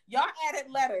over. Y'all added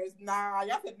letters. Nah,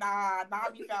 y'all said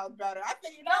Navi sounds better. I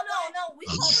said no. We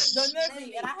called it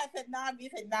Nineveh, and I had said Navi.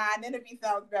 Said Nineveh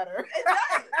sounds better. It does.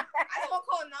 I don't want to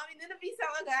call Navi. Nineveh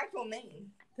sound like an actual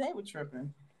name. They were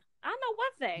tripping. I know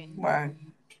one thing. Why?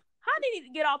 How did he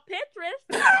get off Pinterest?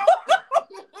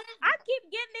 I keep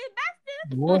getting his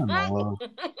messages.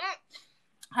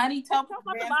 How do you tell people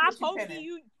I posted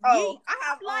you? I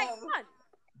have like one.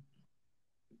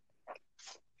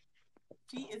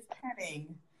 She is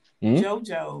petting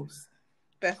JoJo's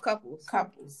best couples.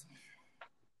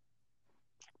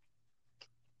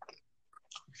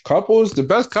 The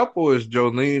best couple is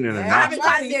Jolene and I haven't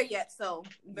gotten there yet, so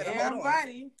better hold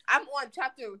on. I'm on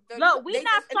chapter 30. Look, we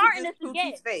not starting this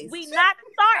again. We not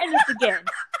starting this again.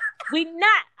 We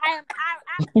not. I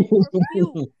refuse.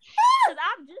 Because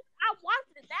I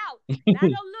watched it out. And I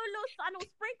know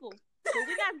sprinkle. But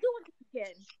we not doing this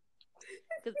again.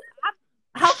 Because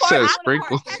how far said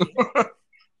sprinkle.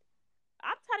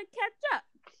 I'm trying to catch up.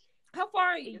 How far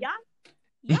are you?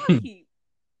 Y'all keep.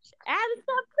 adding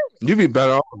stuff to it. You'd be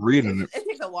better off reading it. It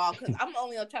takes a while because I'm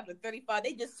only on chapter 35.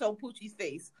 They just show Poochie's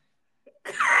face.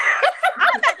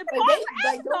 I'm at the part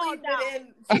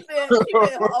she's been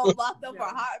locked up for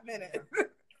a hot minute.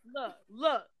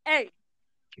 Look, hey.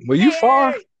 Well, you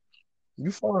far.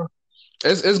 You far.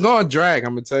 It's going to drag,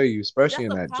 I'm going to tell you, especially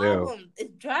in that jail.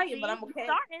 It's dragging, but I'm okay.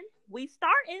 We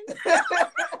starting.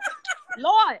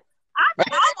 Lord, I'm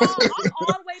all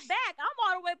the way back. I'm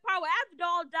all the way probably after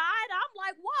Doll died. I'm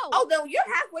like, whoa. Oh, no, you're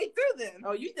halfway through then.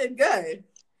 Oh, you did good.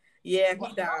 Yeah,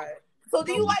 he died. So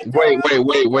do you like Wait.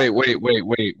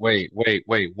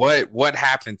 What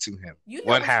happened to him?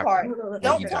 What happened?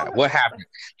 Don't tell what happened?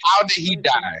 How did he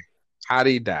die? How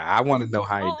did he die? I want to know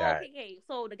how he died. Okay.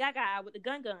 So the guy with the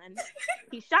gun,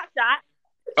 he shot.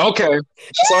 Okay,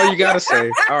 that's all you gotta say.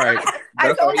 All right,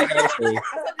 that's all you gotta say.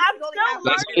 That's all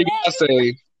you gotta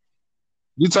say.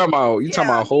 You talking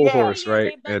about whole horse,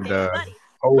 right? And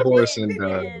whole horse and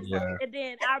yeah. And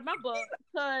then I remember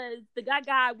because the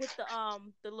guy with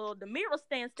the mirror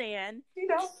stand, the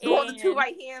two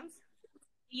right hands.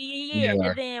 Yeah.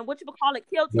 And then what you would call it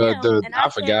killed him. And I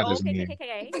forgot his name.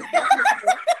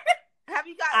 Have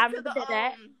you got to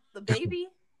the baby?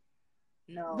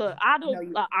 No. Look, I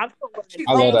don't. I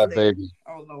love that baby.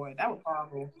 Oh Lord, that was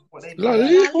horrible. What they did.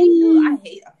 I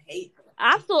hate.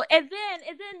 I'm so and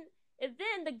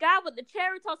then the guy with the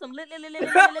cherry told him like that.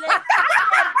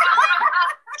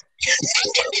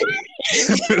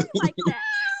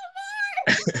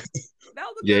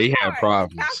 Yeah, he had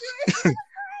problems.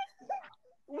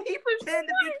 When he pretended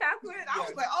to be calculated, I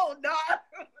was like, oh no. I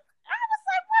was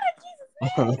like, what did Jesus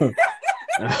mean?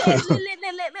 I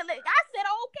said,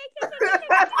 okay.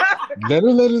 That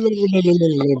was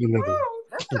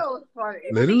funny.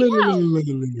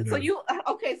 So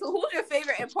so who's your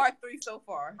favorite in part 3 so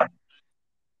far?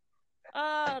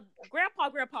 Grandpa. I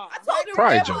told you,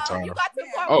 probably Grandpa. You got to the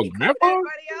part where Grandpa?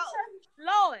 Everybody else.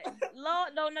 Lord, no,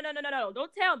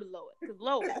 don't tell me, Lord, because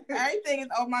Lord, everything is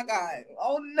oh my God,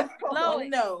 oh no,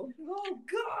 Lord, oh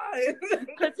God,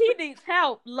 because he needs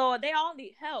help, Lord. They all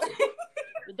need help.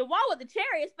 The one with the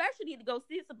cherry, especially, need to go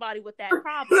see somebody with that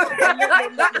problem.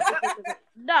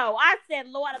 No, I said,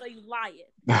 Lord, I know you lying.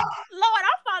 Lord,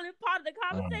 I'm finally part of the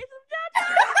conversation.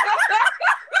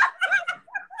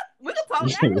 We can talk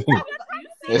about it. What are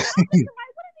these talking about?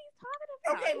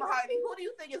 Okay, Mahogany, who do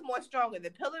you think is more stronger, the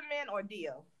Pillar Man or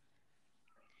Dio?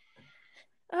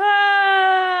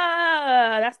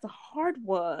 That's the hard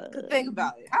one. Think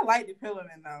about it. I like the Pillar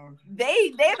Man though.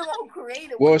 They're the one who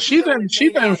created. Well, she didn't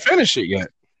finish it yet.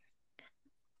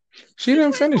 She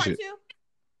didn't finish it.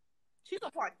 She's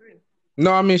on part 3.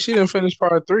 No, I mean she didn't finish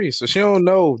part 3, so she don't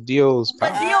know Dio's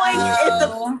power. But Dio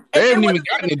ain't. They haven't even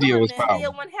gotten to Dio's power.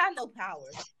 Dio wouldn't have no power.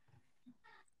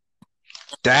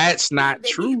 That's not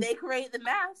true. They created the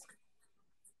mask.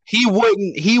 He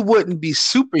wouldn't be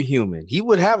superhuman. He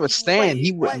would have a stand.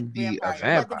 He wouldn't be a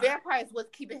vampire. But the vampire is what's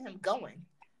keeping him going.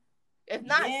 If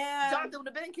not, Jonathan would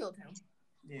have been killed him.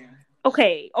 Yeah.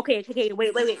 Okay.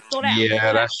 Wait. Slow down.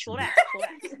 Yeah, that's true.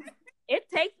 It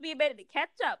takes me a minute to catch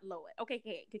up, Lord.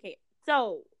 Okay.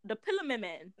 So the Pillar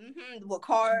Man. What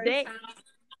cars?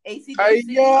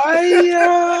 ACDC.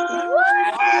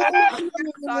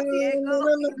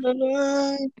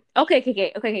 Okay.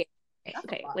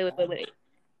 Wait.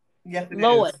 Yes,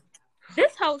 Lord,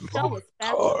 this whole show was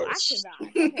fabulous. I cannot.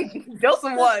 Okay.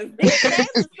 Joseph was. This name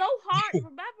was so hard to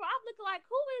remember. I'm looking like,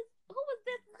 who is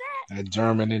this and that? That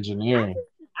German engineering.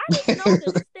 I didn't know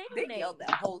this thing. They yelled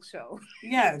that whole show.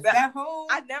 Yes, that whole.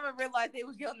 I never realized they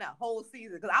was yelling that whole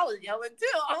season because I was yelling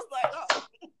too. I was like,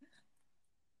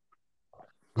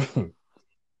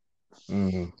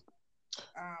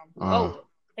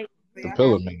 The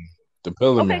Pillar Man. The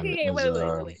Pillar Man.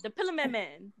 Wait. The Pillar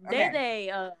Man.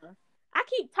 They I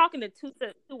keep talking to two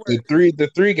words. The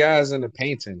three guys in the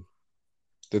painting.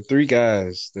 The three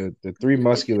guys, the three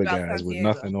muscular guys with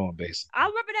nothing on, basically. I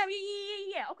remember that.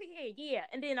 Yeah. Okay, yeah.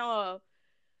 And then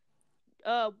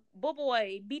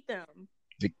Boy beat them.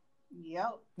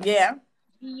 Yep. Yeah.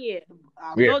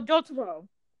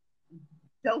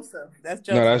 Joseph. That's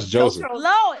Joseph. No, that's Joseph.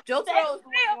 Joseph is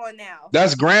going now.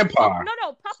 That's Grandpa.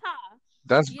 No, Papa.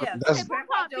 That's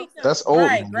old.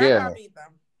 Right, Grandpa beat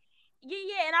them.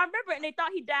 Yeah, and I remember, and they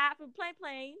thought he died from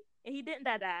plane, and he didn't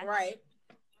die. Right.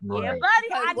 Yeah,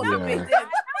 buddy, I know.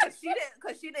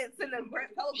 Because she didn't send a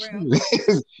telegram.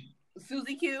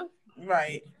 Susie Q.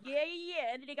 Right.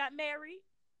 Yeah, and then they got married.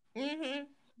 Mm-hmm.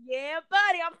 Yeah,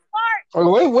 buddy, I'm smart.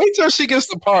 Oh, wait till she gets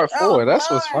to part 4. That's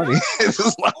what's funny. It's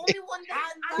the only one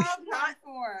that I love part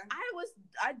 4.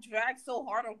 I dragged so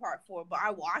hard on part 4, but I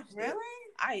watched it.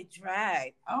 Really? I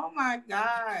dragged. Oh my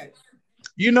God.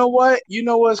 You know what? You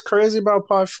know what's crazy about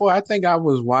part 4? I think I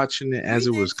was watching it as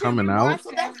it was too. coming We out. watched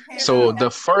it. So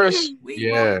the first, We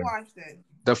yeah, both watched it.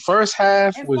 the first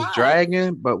half And was fun.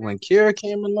 dragging, but when Kira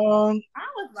came along I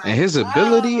was like, and his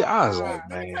ability, I was let like, me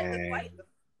tell you, man,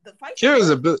 the fight.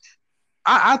 Kira's ability.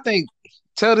 I think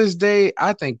till this day,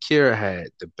 I think Kira had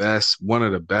one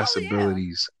of the best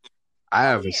abilities I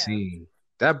ever seen.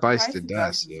 That bites the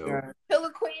dust, yo.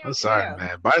 Killer Queen. I'm sorry,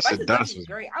 man. Bites the dust was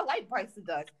great. I like Bites the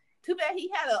Dust. Too bad he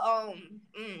had a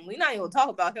we're not even gonna talk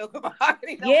about him.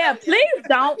 Yeah, please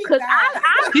don't, because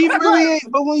I he really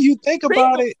ain't. But when you think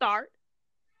about it, start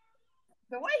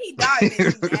the way he died made me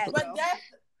mad. But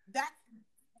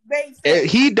that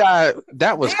he died.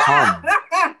 That was karma.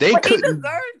 They couldn't.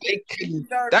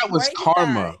 That was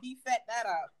karma. He set that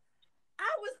up. I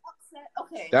was upset.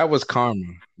 Okay. That was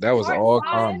karma. That was all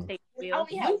karma. I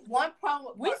only had one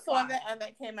problem with we saw that and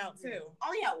that came out too.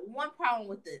 Only had one problem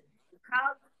with it.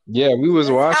 Yeah, we was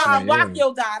watching it.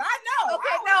 Rockio died. I know.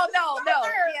 Okay, no.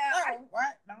 Yeah.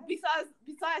 What? No. Besides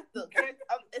the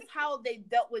it's how they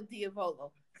dealt with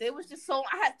Diavolo. They was just so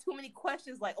I had too many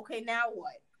questions. Like, okay, now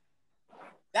what?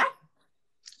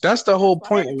 That's the whole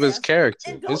point of his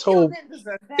character. His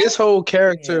whole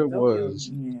character was.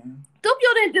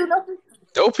 Doppio didn't do nothing.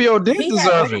 Doppio did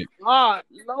deserve it. Oh,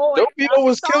 Lord. Doppio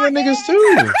was killing niggas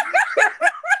too.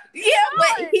 Yeah,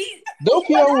 but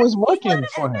Doppio was working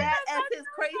for him. His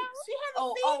crazy.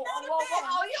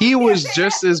 He was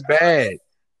just as bad.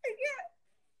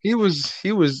 He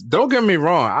was. Don't get me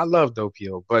wrong. I love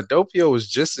Doppio, but Doppio was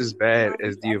just as bad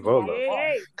as Diavolo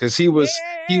because he was.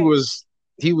 You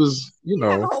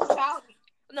know.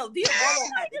 No, Diavolo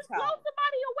had to blow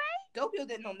somebody away. Doppio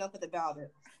didn't know nothing about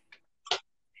it.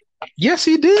 Yes,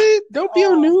 he did.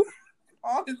 Doppio knew.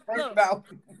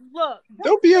 Look.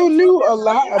 Doppio knew a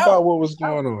lot about what was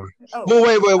going on. Well,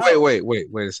 wait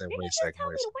a second.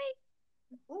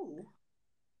 Ooh.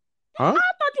 Huh? I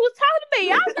thought you was talking to me.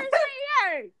 I was gonna say,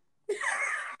 hey.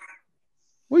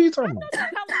 What are you talking about?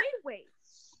 Wait.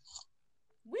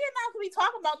 We're not gonna be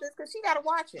talking about this because she gotta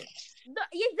watch it. No,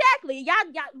 exactly.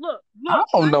 Y'all got look. I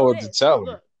don't know what to tell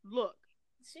her. Look.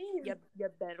 You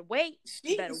better wait.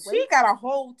 She got a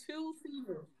whole 2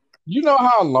 seasons. You know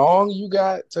how long you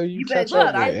got till you catch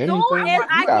up with anything? As soon as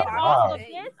I get off of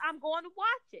this, I'm going to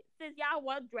watch it. Since y'all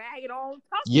want to drag it on.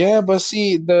 But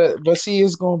see,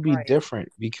 it's gonna be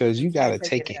different because you gotta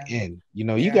take it in. You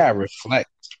know, you gotta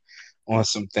reflect on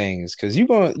some things because you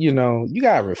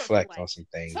gotta reflect on some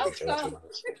things.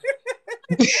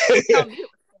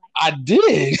 I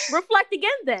did. Reflect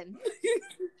again, then.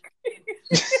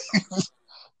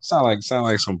 Sound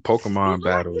like some Pokemon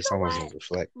battle. Someone's gonna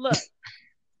reflect. Look.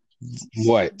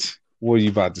 What? What are you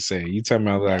about to say? You tell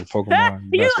me I look like Pokemon?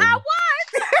 I was.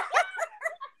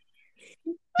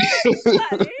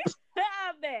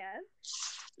 Oh man,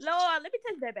 Lord, let me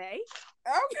touch that, babe.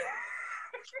 Okay.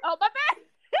 Oh my bad.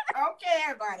 Okay,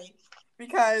 everybody,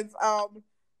 because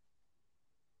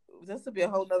this will be a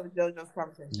whole nother JoJo's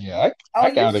conversation. Yeah, I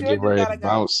gotta get ready to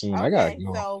bounce soon. Okay, I gotta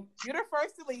go. So you're the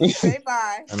first to leave. Say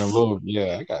bye. And I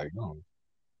gotta go.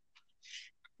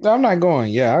 No, I'm not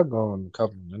going. Yeah, I'll go in a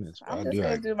couple of minutes. I'm just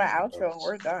gonna do my outro and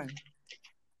we're done.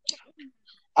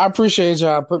 I appreciate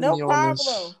y'all putting me on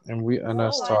this and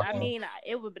us talking. I mean,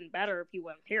 it would have been better if you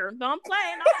weren't here. No, I'm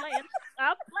playing.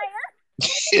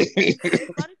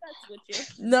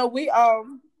 No, we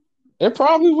It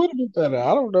probably would have been better.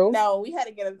 I don't know. No, we had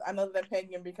to get another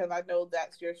opinion because I know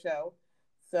that's your show.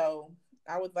 So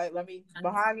I was like, let me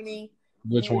Mahogany.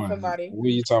 Which one? Somebody. What are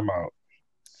you talking about?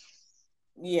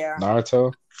 Yeah.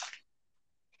 Naruto.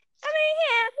 I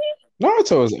mean,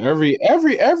 Naruto is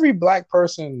every black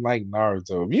person like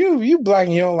Naruto. If you black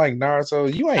and you don't like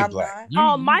Naruto, you ain't black.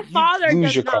 My father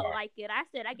does not like it. I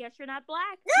said, I guess you're not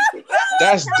black.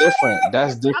 That's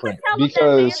different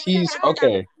because he's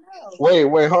okay.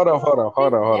 Wait, hold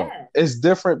on. It's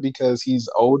different because he's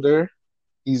older.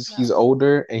 He's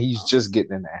older and he's just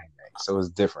getting into anime, so it's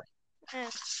different.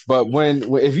 But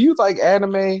if you like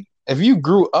anime, if you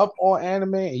grew up on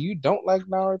anime and you don't like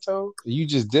Naruto, you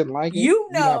just didn't like it. You're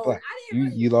not black.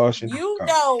 You lost your.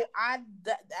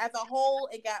 As a whole,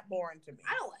 it got boring to me.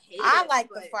 I don't hate it. I like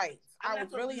the fights. I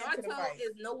was really into the fights.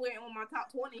 Is nowhere on my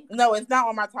top 20. No, it's not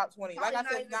on my top 20. Like I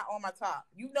said, it's not on my top.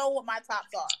 You know what my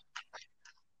tops are.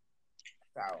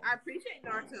 So. I appreciate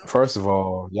Naruto. First of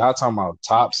all, y'all talking about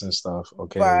tops and stuff,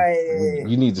 okay? But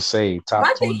you need to say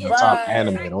top 20 or top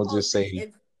anime. Don't just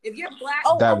say if you're black,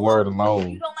 that word alone. If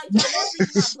you don't like Dragon Ball Z,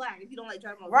 you're not black. If you don't like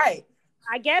Dragon Ball Z, right?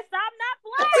 I guess I'm not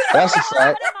black. That's a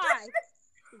fact.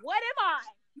 What am I?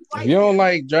 If you don't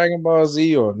like Dragon Ball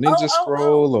Z or Ninja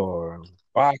Scroll or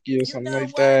Baki or something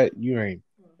like that, you ain't.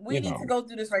 We need to go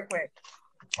through this right quick.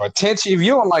 Or Tenchi. If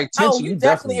you don't like Tenchi, you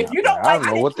definitely. If you don't like I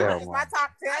don't know what the hell. It's my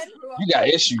top 10. You got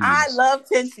issues. I love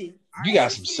Tenchi. You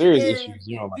got some serious issues.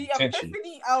 You don't like the Tenchi.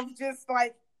 epiphany of just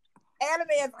like anime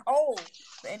as a whole.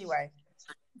 But anyway,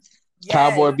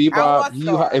 Cowboy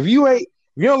Bebop. If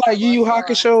you don't like Yu Yu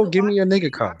Hakusho, give me your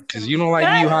nigga card. Because you don't like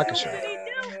Yu Yu Hakusho.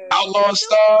 Outlaw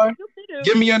Star,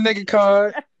 give me your nigga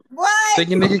card. What? Take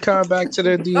your nigga card back to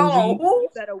the DMV. You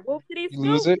better whoop to these You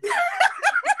lose it.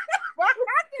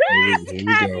 Here we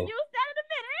go.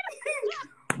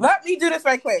 Let me do this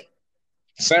right quick.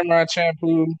 Samurai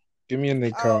Champloo, give me a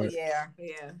nigga card. Oh yeah.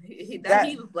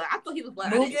 He was black. I thought he was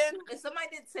black. If somebody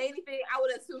didn't say anything, I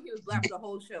would assume he was black for the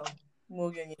whole show.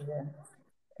 Mugen, yeah.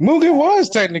 Mugen was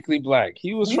technically black.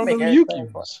 He was from the Miyuki.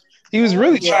 He was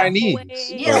really Chinese.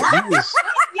 Yeah. But he was.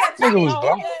 Nigga was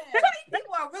black.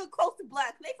 People are really close to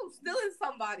black. They from stealing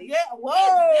somebody. Yeah.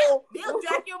 Whoa. They'll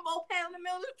drag your moped in the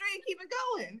middle of the street and keep it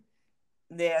going.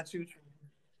 Yeah. True.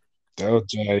 Let's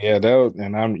just leave that alone,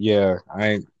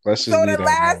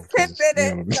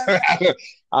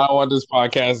 I don't want this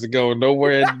podcast to go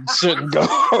nowhere it shouldn't go.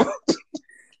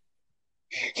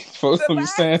 Supposed to be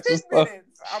saying some stuff.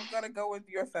 I'm gonna go with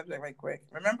your subject right quick.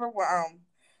 Remember what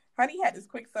Honey had this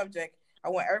quick subject. I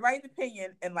want everybody's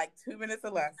opinion in like 2 minutes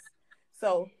or less.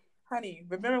 So, Honey,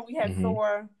 remember we had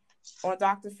Thor on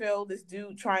Dr. Phil, this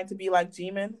dude trying to be like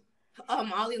G-Man?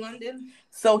 Ollie London.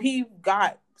 So he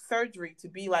got surgery to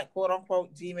be like quote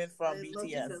unquote G-Man from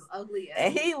BTS.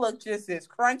 And he looked just as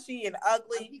crunchy and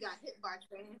ugly. He got hit by a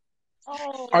train.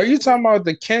 Oh. Are you talking about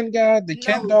the Ken guy, the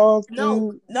Ken dog?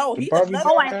 No, he's another.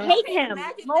 Oh, I hate him.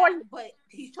 Lord, but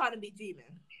he's trying to be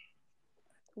G-Man.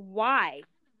 Why?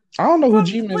 I don't know who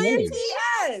G-Man is.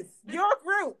 BTS, your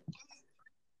group.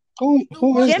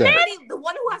 Who is that? The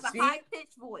one who has a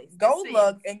high-pitched voice. Go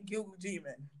look and Google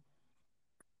G-Man.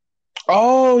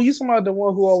 Oh, you talking about the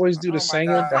one who always do the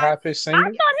singer, the high-pitched singer? I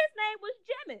thought his name was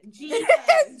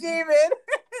Jimin. G-Man.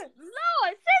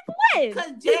 Lord, since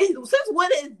when? Since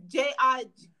when is J-I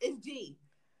is G?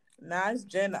 Nah, it's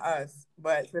Jen to us,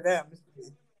 but for them.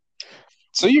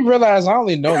 So you realize I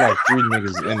only know like 3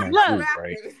 niggas in that group,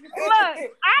 right?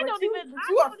 Look,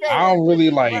 I don't really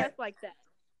like that.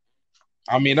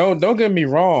 I mean, don't get me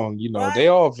wrong. You know, they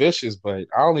all vicious, but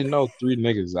I only know 3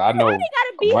 niggas. I know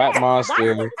Rap Monster.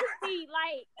 Why would it be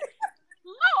like,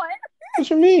 Lord? What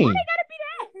you mean? Why they gotta be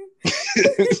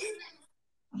that?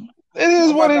 It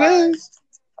is what it is.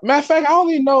 Matter of fact, I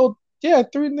only know 3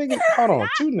 niggas. Hold on,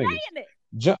 2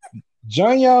 niggas.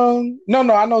 Jung Young. No,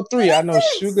 I know 3. I know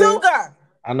Suga.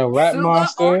 I know Rap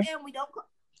Monster.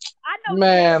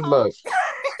 Man, look.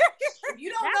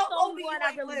 You don't know the only one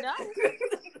I really know.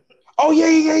 Oh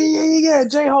yeah.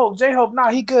 J-Hope.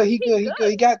 Nah, he good.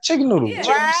 He got chicken noodles.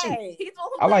 Yeah, right.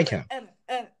 I like him.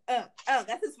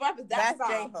 That's his rapper. That's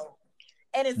J-Hope.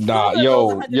 And it's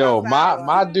yo,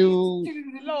 my dude.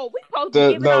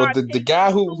 The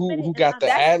guy who got the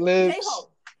ad libs.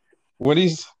 When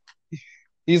he's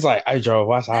like, "Hey Joe,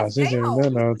 what's up?"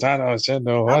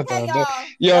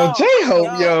 Yo,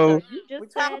 J-Hope, yo. We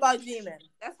talk about G-Man.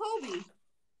 That's Hobie.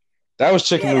 That was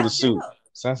chicken noodle soup.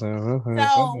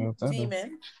 No,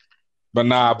 G-Man. But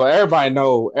everybody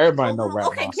know Rap Monster.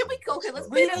 Okay, can we go? Okay, let's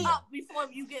beat it up before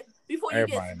you get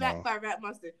smacked by Rap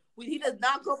Monster. He does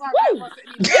not go by Rap Monster.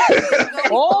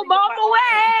 Oh, mom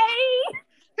away!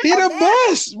 He the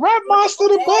best. Rap Monster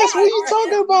the best. What are you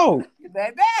talking about?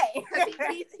 Baby.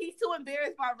 He's too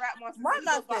embarrassed by Rap Monster. My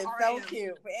Monster is so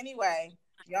cute. But anyway,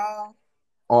 y'all.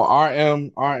 Oh,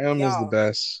 RM is the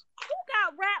best. Who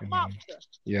got Rap Monster?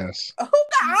 Yes. Who got?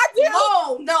 I do.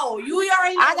 No. You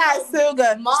already know. I got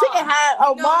Suga. Mom. She can have.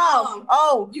 Oh, Mom.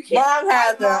 Oh, you can't. Mom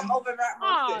has them. Over Rap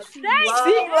Monster. She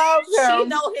loves him. She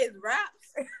know his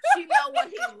raps. She know what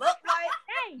he look like.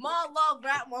 Mom loves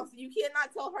Rap Monster. You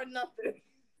cannot tell her nothing.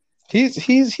 He's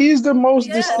the most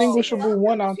distinguishable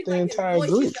one out the entire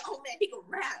group.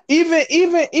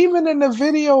 Even in the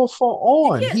video for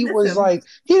On, he was like,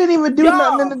 he didn't even do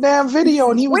nothing in the damn video,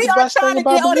 and he was the best thing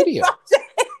about the video. I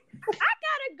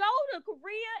gotta go to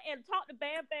Korea and talk to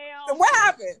Bam Bam. So what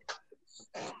happened?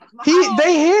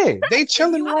 They here. They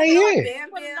chilling right here. Bam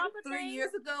Bam 3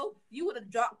 years ago, you would have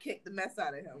drop kicked the mess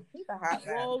out of him. He's a hot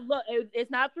guy. Well, look,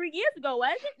 it's not 3 years ago,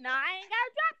 was it? No, I ain't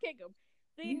gotta drop kick him.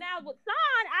 See, now with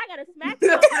Son, I gotta smack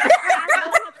him.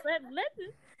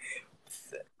 Listen.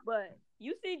 But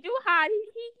you see Juhad,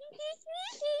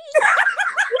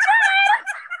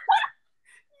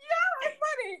 Yeah, it's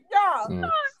funny.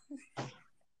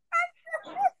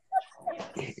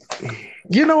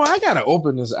 You know what? I gotta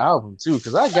open this album too,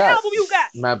 because I got album you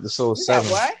got? Map the Soul 7.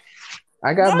 What?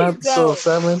 I got Map the Soul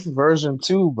 7 version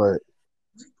 2, but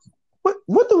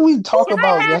What did we talk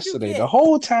about yesterday? The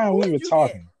whole time we were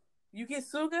talking. You get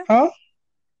Suga? Huh?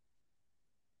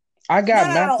 I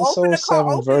got Map the Soul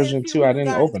 7 version 2. I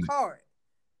didn't open it.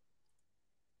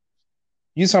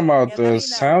 You talking about the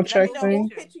soundtrack thing?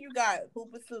 What picture you got? Who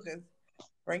with Suga?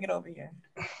 Bring it over here.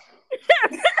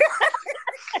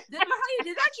 Did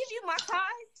I give you my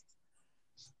tie?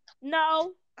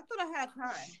 No. I thought I had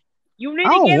tie. You need I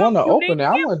don't want to open it.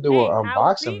 I want to do an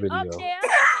unboxing video.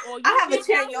 I have a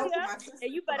channel for my sister.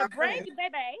 And you better bring it,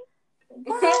 baby.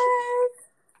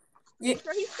 Yeah.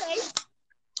 Sure he's safe.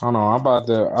 Hold on, I'm about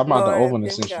to open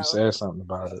it since you said something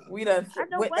about it. We done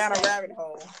went down a rabbit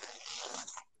hole.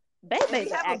 Baby, if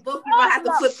you have a book, you might have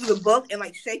to flip through the book and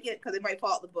like shake it because it might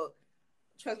fall out the book.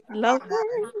 Trust me.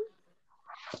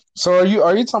 So are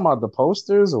you talking about the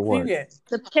posters or what?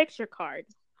 The picture card.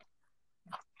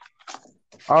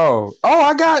 Oh,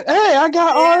 I got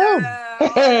RM.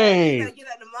 Hey, you gotta get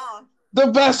that in the mall. The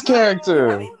best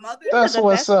character. That's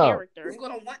what's up. You're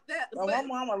gonna want that. My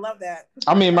mama love that.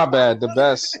 I mean, my bad. The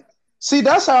best. See,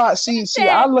 that's how I see.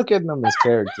 I look at them as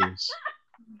characters.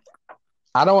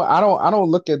 I don't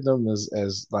look at them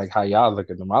as like how y'all look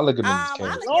at them. I look at them as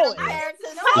characters.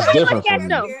 It's different from me.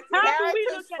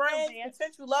 Characters, friends,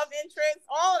 potential love interests,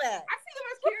 all that. I see them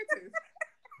as characters.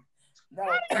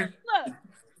 No.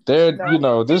 They're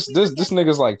this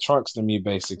nigga's like Trunks to me,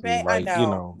 basically. Man, like,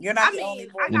 you're not the only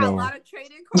boy. I got a lot of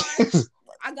trading cards.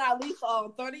 I got at least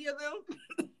 30 of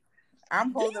them.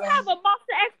 I'm holding. You have a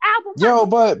Monster X album. Yo,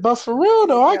 but for real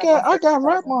though, I got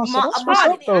Rap Monster. That's what's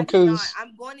up though, because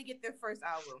I'm going to get their first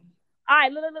album. All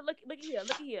right, look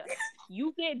here.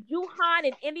 You get Juhan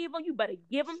and any of them, you better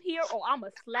give them here, or I'ma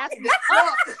slap you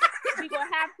up. We gonna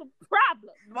have some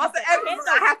problems. Monster X,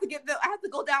 I have to get them. I have to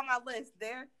go down my list.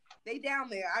 They down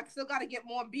there. I still got to get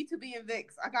more B2B and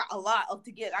Vix. I got a lot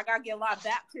to get. I got to get a lot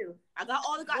back too. I got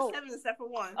 7 except for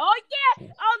 1. Oh yeah,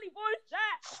 only one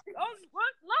shot. Only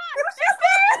one lot.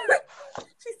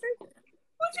 She said,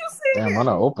 what you see? Damn, I'm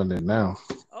gonna open it now.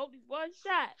 Only one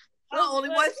shot. Only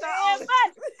one shot.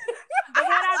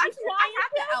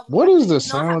 What is the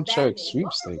soundtrack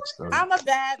sweepstakes though? I'm a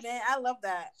bad man. I love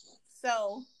that.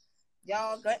 So,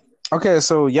 y'all good? Okay,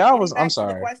 so y'all was. I'm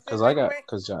sorry, because I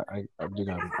do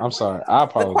got. I'm sorry. I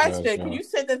apologize. The question: Can you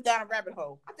send this down a rabbit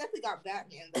hole? I definitely got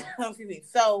Batman. Excuse me.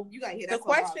 So you got to hear that. The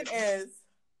question is,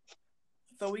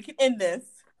 so we can end this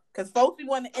because folks, we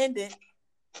want to end it.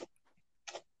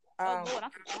 Lord, I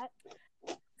forgot.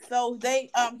 So they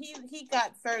he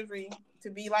got surgery to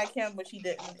be like him, but she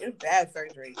didn't. It was bad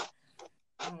surgery.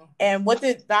 And what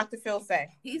did Dr. Phil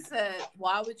say? He said,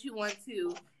 "Why would you want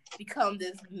to become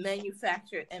this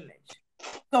manufactured image?"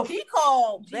 So he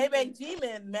called Baby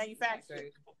G-Men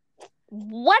manufactured.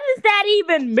 What does that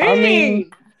even mean? I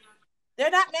mean,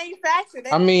 they're not manufactured.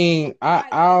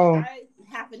 I'll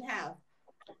half and half.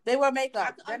 They wear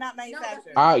makeup. They're not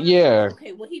manufactured. Yeah.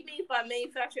 Okay, what he means by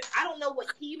manufactured, I don't know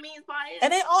what he means by it.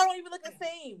 And they all don't even look the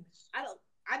same.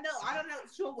 I'm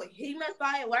not sure what he meant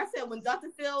by it. What I said when Dr.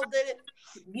 Phil did it,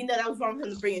 that was wrong for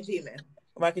him to bring a G-Man.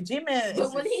 Like a G-Man.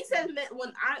 But when he says,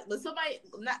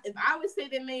 if I would say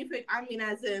they manufactured, I mean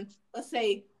as in, let's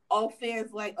say all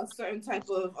fans like a certain type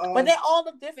of. But they all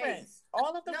look different. Face.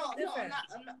 All of them look different.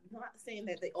 I'm not saying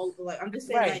that they all look like. I'm just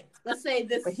saying like, let's say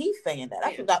this. But he's saying that.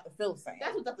 That's what Dr. Phil's saying.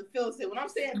 That's what Dr. Phil said. When I'm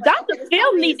saying Dr.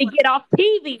 Phil needs to get off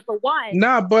TV for one.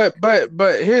 Nah, but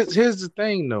here's the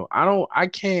thing though. I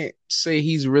can't say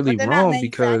he's really wrong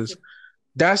because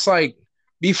that's like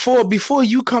before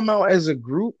you come out as a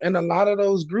group, and a lot of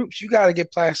those groups you got to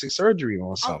get plastic surgery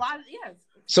on something. Yes.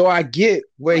 So I get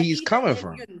where he's coming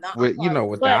from. With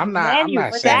that. I'm not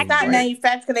saying that's not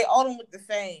manufactured. They all don't look the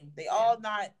same. They all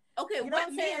not. Okay,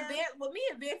 what me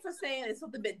and Vince are saying is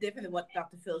something a bit different than what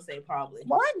Dr. Phil said probably.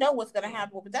 Well, I know what's gonna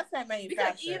happen, but that's not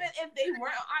manufactured. Because even if they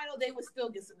weren't idol, they would still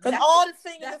get. Because all the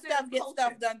singers and stuff get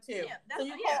stuff done too. Yeah, so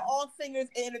you call all singers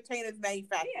and entertainers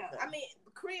manufactured. Yeah, I mean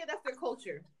Korea, that's their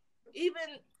culture.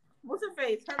 Even what's her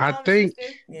face? I think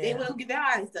they will get their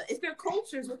eyes done. It's their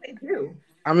culture, is what they do.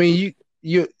 I mean,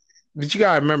 but you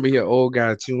gotta remember your old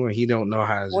guy too, and he don't know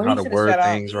how to word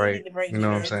things right. You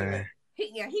know what I'm saying?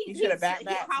 He should have backed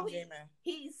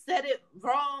he said it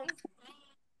wrong,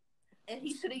 and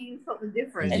he should have used something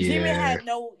different. And Jimmy had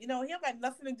no, he don't got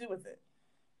nothing to do with it.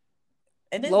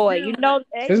 And this Lord,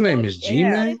 his name is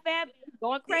G-Man.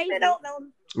 Going crazy. They don't know.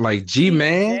 Like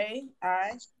G-Man.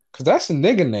 Cause that's a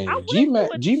nigga name.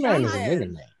 G-Man is a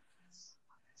nigga name.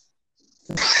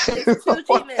 There's two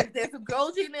G-men. There's a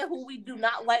girl G-man who we do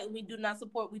not like and we do not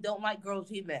support. We don't like girl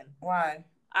G-men. Why?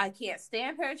 I can't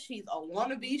stand her. She's a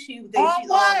wannabe. She's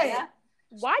why?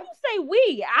 Why you say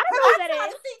we? I don't know who that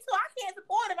is. So I can't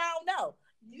support him. I don't know.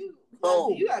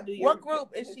 Who? You gotta do your what group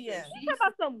is she in? She's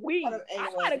about some weed. I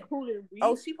gotta cool in weed.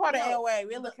 Oh, she part of AOA.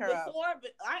 We'll look her up. But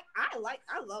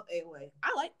I love AOA.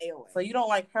 I like AOA. So you don't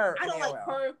like her? I don't like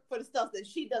her for the stuff that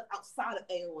she does outside of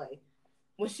AOA.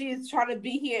 When she's trying to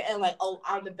be here and like, oh,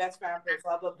 I'm the best rapper,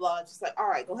 blah blah blah. Just like, all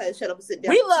right, go ahead, shut up and sit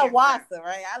down. We love Wassa,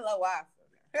 right? I love Wassa.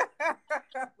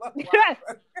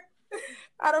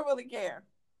 I don't really care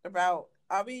about.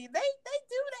 I mean, they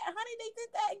do that, honey. They did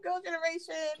that in Girl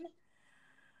Generation.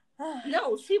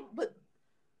 No, she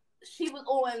was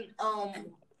on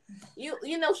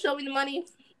you know Show Me the Money.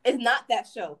 It's not that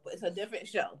show, but it's a different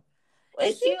show.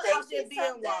 And she's out there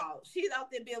being wild. She's out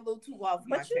there being a little too wild for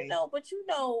my face. But you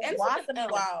know, Wassa be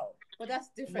wild. But that's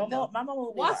different. My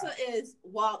mama Wassa is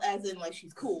wild as in like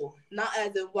she's cool, not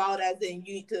as in wild as in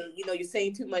you need to, you're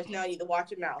saying too much now. You need to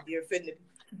watch your mouth. You're offended.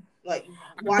 Like,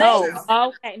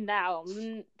 okay, now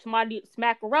somebody need to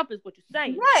smack her up is what you're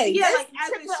saying, right? Yeah, like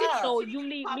so you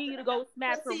need me to go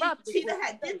smack her up. She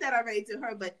did that already to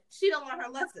her, but she don't want her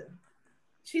lesson.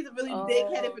 She's a really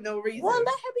big-headed for no reason. Well, let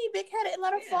her be big-headed and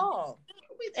let her fall.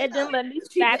 And then let me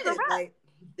smack her up. Like,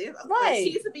 right.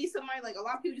 She used to be somebody, like, a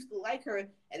lot of people used to like her, and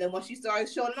then when she started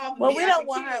showing off... Well, we don't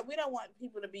want her... We don't want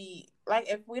people to be... Like,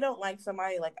 if we don't like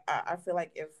somebody, like, I feel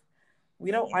like if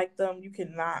we don't like them, you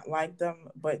cannot like them,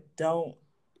 but don't...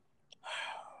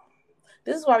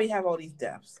 This is why we have all these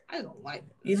deaths. I don't like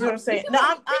them. You see what I'm saying? No,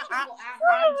 I'm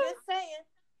just saying.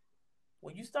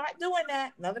 When you start doing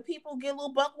that, and other people get a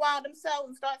little buck wild themselves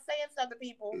and start saying stuff to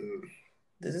people,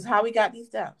 this is how we got these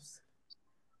deaths.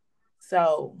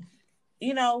 So,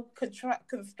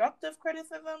 constructive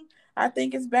criticism, I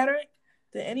think, is better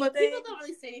than anything. But people don't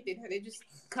really say anything. They just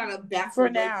kind of back for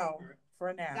now.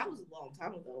 That was a long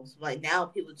time ago. So, like,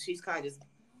 now she's kind of just,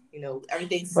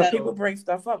 everything's settled. But people bring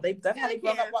stuff up. That's how they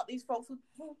bring up about these folks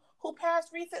who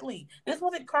passed recently. This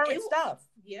wasn't current stuff.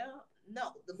 Yeah.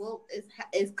 No,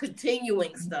 it's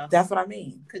continuing stuff. That's what I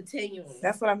mean. Continuing.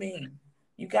 That's what I mean.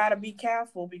 You got to be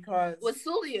careful because... Well,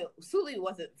 Sully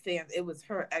wasn't fans. It was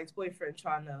her ex-boyfriend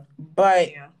trying to... But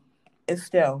it's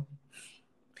still...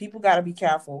 People got to be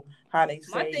careful how they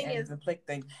say and inflict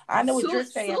things. I know what you're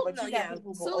saying, but you got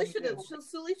people Sully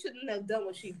shouldn't have done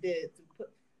what she did to put...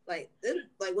 Like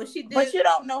what she did. But you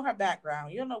don't know her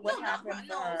background. You don't know what happened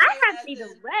to her. I haven't even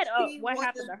read up what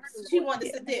happened to her. She wanted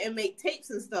to sit there and make tapes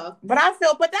and stuff. But that's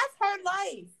her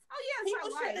life. Oh yeah, people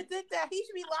shouldn't have did that. He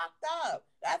should be locked up.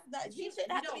 That's not. She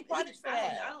shouldn't have to be punished for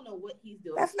that. I don't know what he's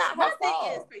doing. That's not her fault.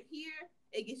 Thing is, for here,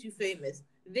 it gets you famous.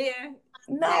 There,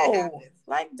 no,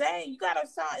 like dang, you gotta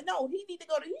sign. No, he need to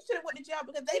go to. He should have went to jail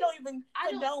because they don't even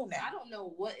condone that. I don't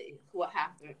know what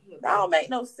happened. That don't make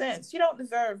no sense. You don't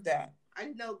deserve that. I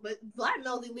know, but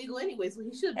blackmail is illegal anyway, so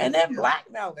he should be. And then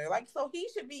blackmail her. So he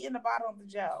should be in the bottom of the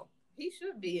jail. He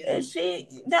should be. And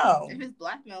no. If it's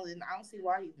blackmail, then I don't see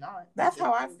why he's not. That's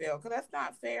how I feel, because that's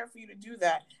not fair for you to do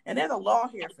that. And there's a law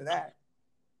here for that.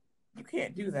 You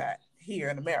can't do that here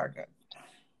in America.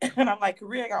 And I'm like,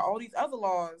 Korea got all these other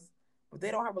laws, but they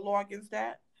don't have a law against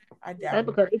that. I doubt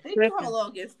it. They do have a law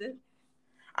against it.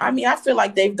 I mean, I feel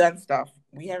like they've done stuff.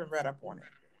 We haven't read up on it.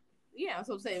 Yeah, that's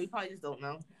what I'm saying. We probably just don't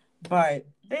know. But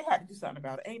they had to do something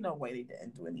about it. Ain't no way they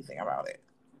didn't do anything about it.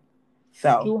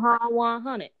 So Juhan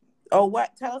 100. Oh,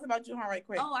 what? Tell us about Juhan right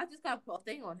quick. Oh, I just got a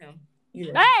thing on him.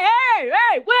 Yeah.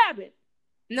 Hey, what happened?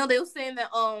 No, they were saying that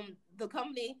the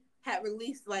company had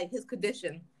released like his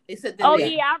condition. They said that. Oh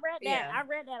yeah, I read that. Yeah. I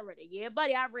read that already. Yeah,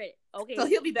 buddy, I read it. Okay. So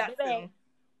he'll be back soon.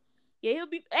 Yeah, he'll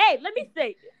be. Hey, let me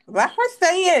say this. Let her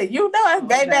say it. You know it's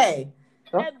baby.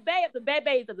 That's babe of the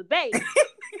babies of the babe.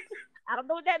 I don't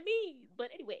know what that means,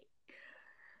 but anyway.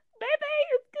 Baby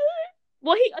is good.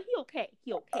 Well, he okay.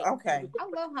 He okay. Okay. I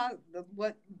love how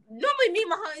normally me and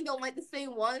my honey don't like the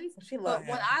same ones. But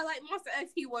when I like Monster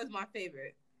X, he was my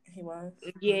favorite. He was.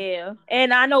 Yeah,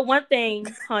 and I know one thing,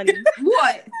 honey.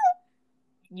 What?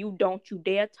 You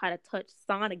dare try to touch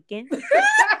Son again. Because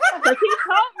he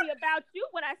told me about you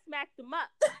when I smacked him up.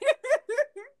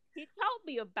 He told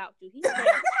me about you. He said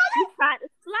you tried to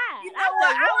slide. You know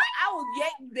what? I was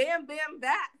yank Bam Bam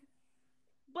back.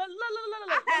 But look.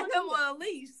 I had him on a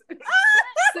leash.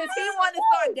 Since he wanted to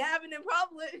start dabbing in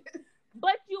public.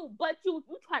 But you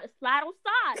tried to slide on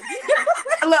side.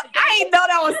 Look, I didn't know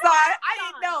that was side. I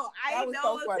didn't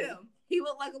know it was him. He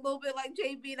looked like a little bit like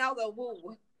JB, and I was like,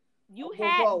 whoa. He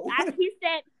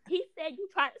said you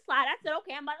tried to slide. I said,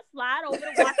 okay, I'm about to slide over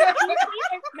to watch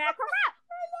TV and smack her up.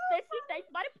 Then she thinks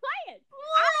somebody playing.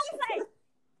 I don't play.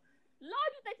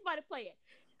 Lord, you think somebody playing.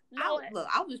 Look,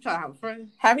 I was just trying to have a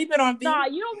friend. Have you been on V? Nah,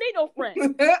 you don't need no friend.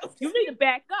 You need to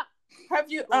back up.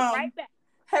 Have you right back.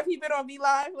 Have you been on V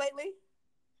Live lately?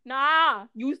 Nah,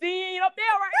 you see it up there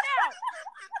right now.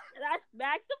 And I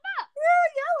smacked him up.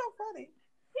 Y'all are funny.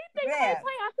 He thinks I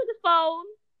took his phone.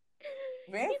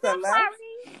 Man, he's so sorry.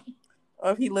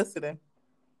 Or if he listening.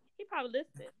 He probably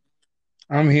listening.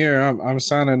 I'm here. I'm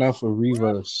signing up for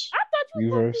Reverse. I thought you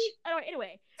were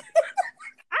anyway.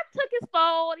 I took his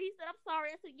phone. He said, "I'm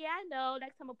sorry." I said, "Yeah, I know.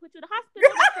 Next time I'll put you in the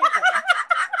hospital."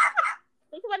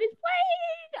 Somebody's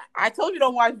playing. I told you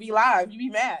don't watch V Live. You be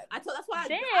mad. That's why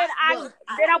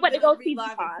I went to go see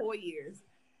Live in 4 years.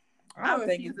 I don't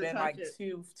think it's been like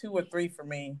two or three for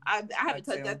me. I haven't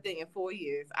touched that thing in 4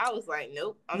 years. I was like,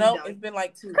 nope. It's been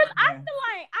like 2. Because I feel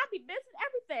like I be missing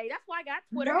everything. That's why I got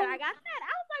Twitter and I got that.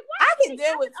 I was like, why? I can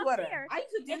deal with Twitter. I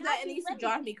used to do that and it used to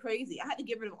drive me crazy. I had to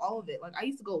get rid of all of it. Like I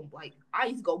used to go.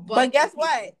 But guess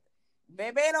what?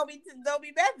 Baby don't be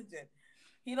messaging.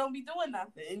 He don't be doing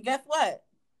nothing. And guess what?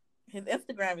 His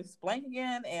Instagram is blank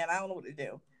again, and I don't know what to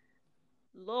do.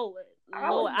 Lord.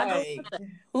 Like,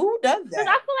 who does that? Because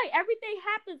I feel like everything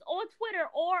happens on Twitter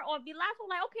or on V Live. So I'm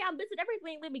like, okay, I'm missing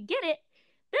everything. Let me get it.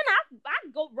 Then I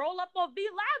go roll up on V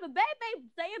Live and baby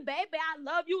saying, "Baby, I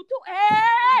love you too."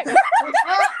 Hey!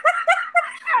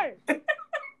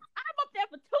 I'm up there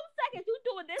for 2 seconds. You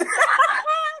doing this?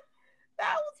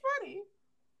 That was funny.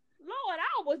 Lord, I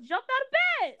almost jumped out of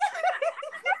bed.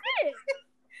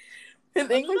 His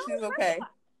English is okay.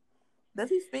 Does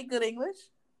he speak good English?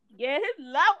 Yeah, his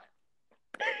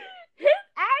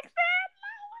accent,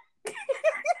 because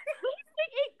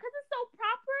it's so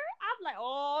proper. I'm like,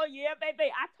 oh yeah, baby,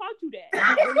 I taught you that.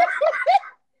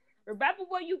 Remember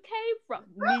where you came from,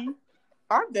 me.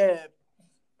 I'm dead,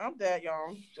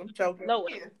 y'all. I'm choking. No,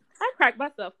 I cracked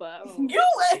myself up. You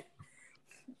went.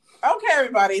 Okay,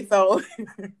 everybody. So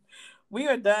we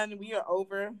are done. We are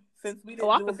over. Since we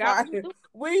didn't do a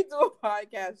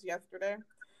podcast yesterday.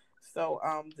 So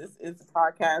this is a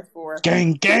podcast for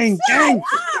gang. Hey.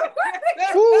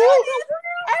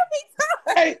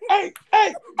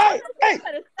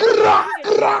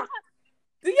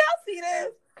 Do y'all see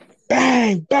this?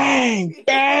 Bang. He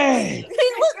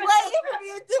was waiting for me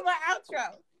to do my outro.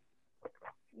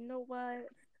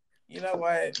 You know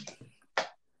what?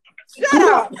 Shut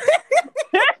up.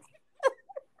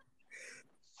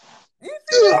 You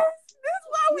see this? This is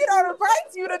why we don't invite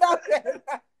you to nothing.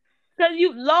 Because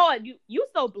you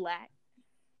so black.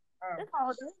 That's all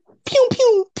it is. Pew,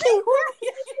 pew, pew.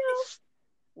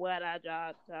 What I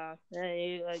dropped off,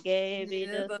 you gave me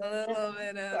just a little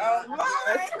bit of.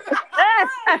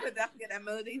 Get that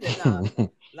melody.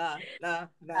 La.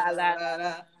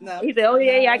 He said, "Oh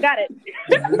yeah, I got it."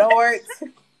 Lord.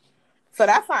 So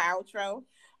that's our outro.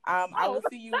 I will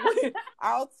see you.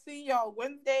 I'll see y'all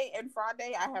Wednesday and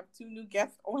Friday. I have 2 new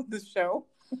guests on the show,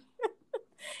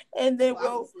 and then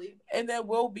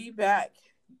we'll be back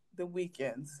the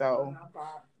weekend. So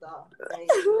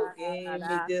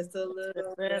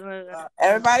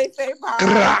everybody say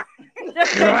bye.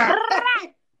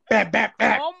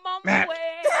 On my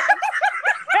way.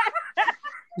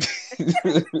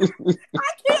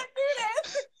 I can't do this.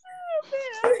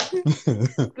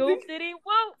 Scoop diddy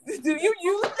whoop. Do you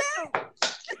use that?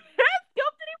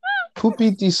 Scoop diddy whoop.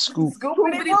 Poopity scoop.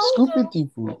 Scoopity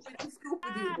poop.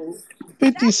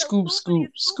 Poopity scoop.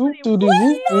 Scoop to the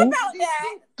whoop whoop.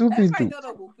 Doopy doop.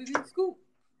 Scoop.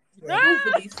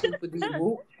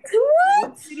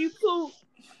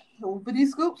 Hoopity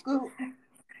scoop.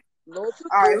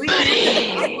 All right,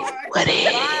 bye,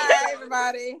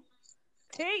 everybody.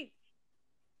 Peace.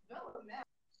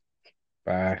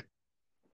 Bye.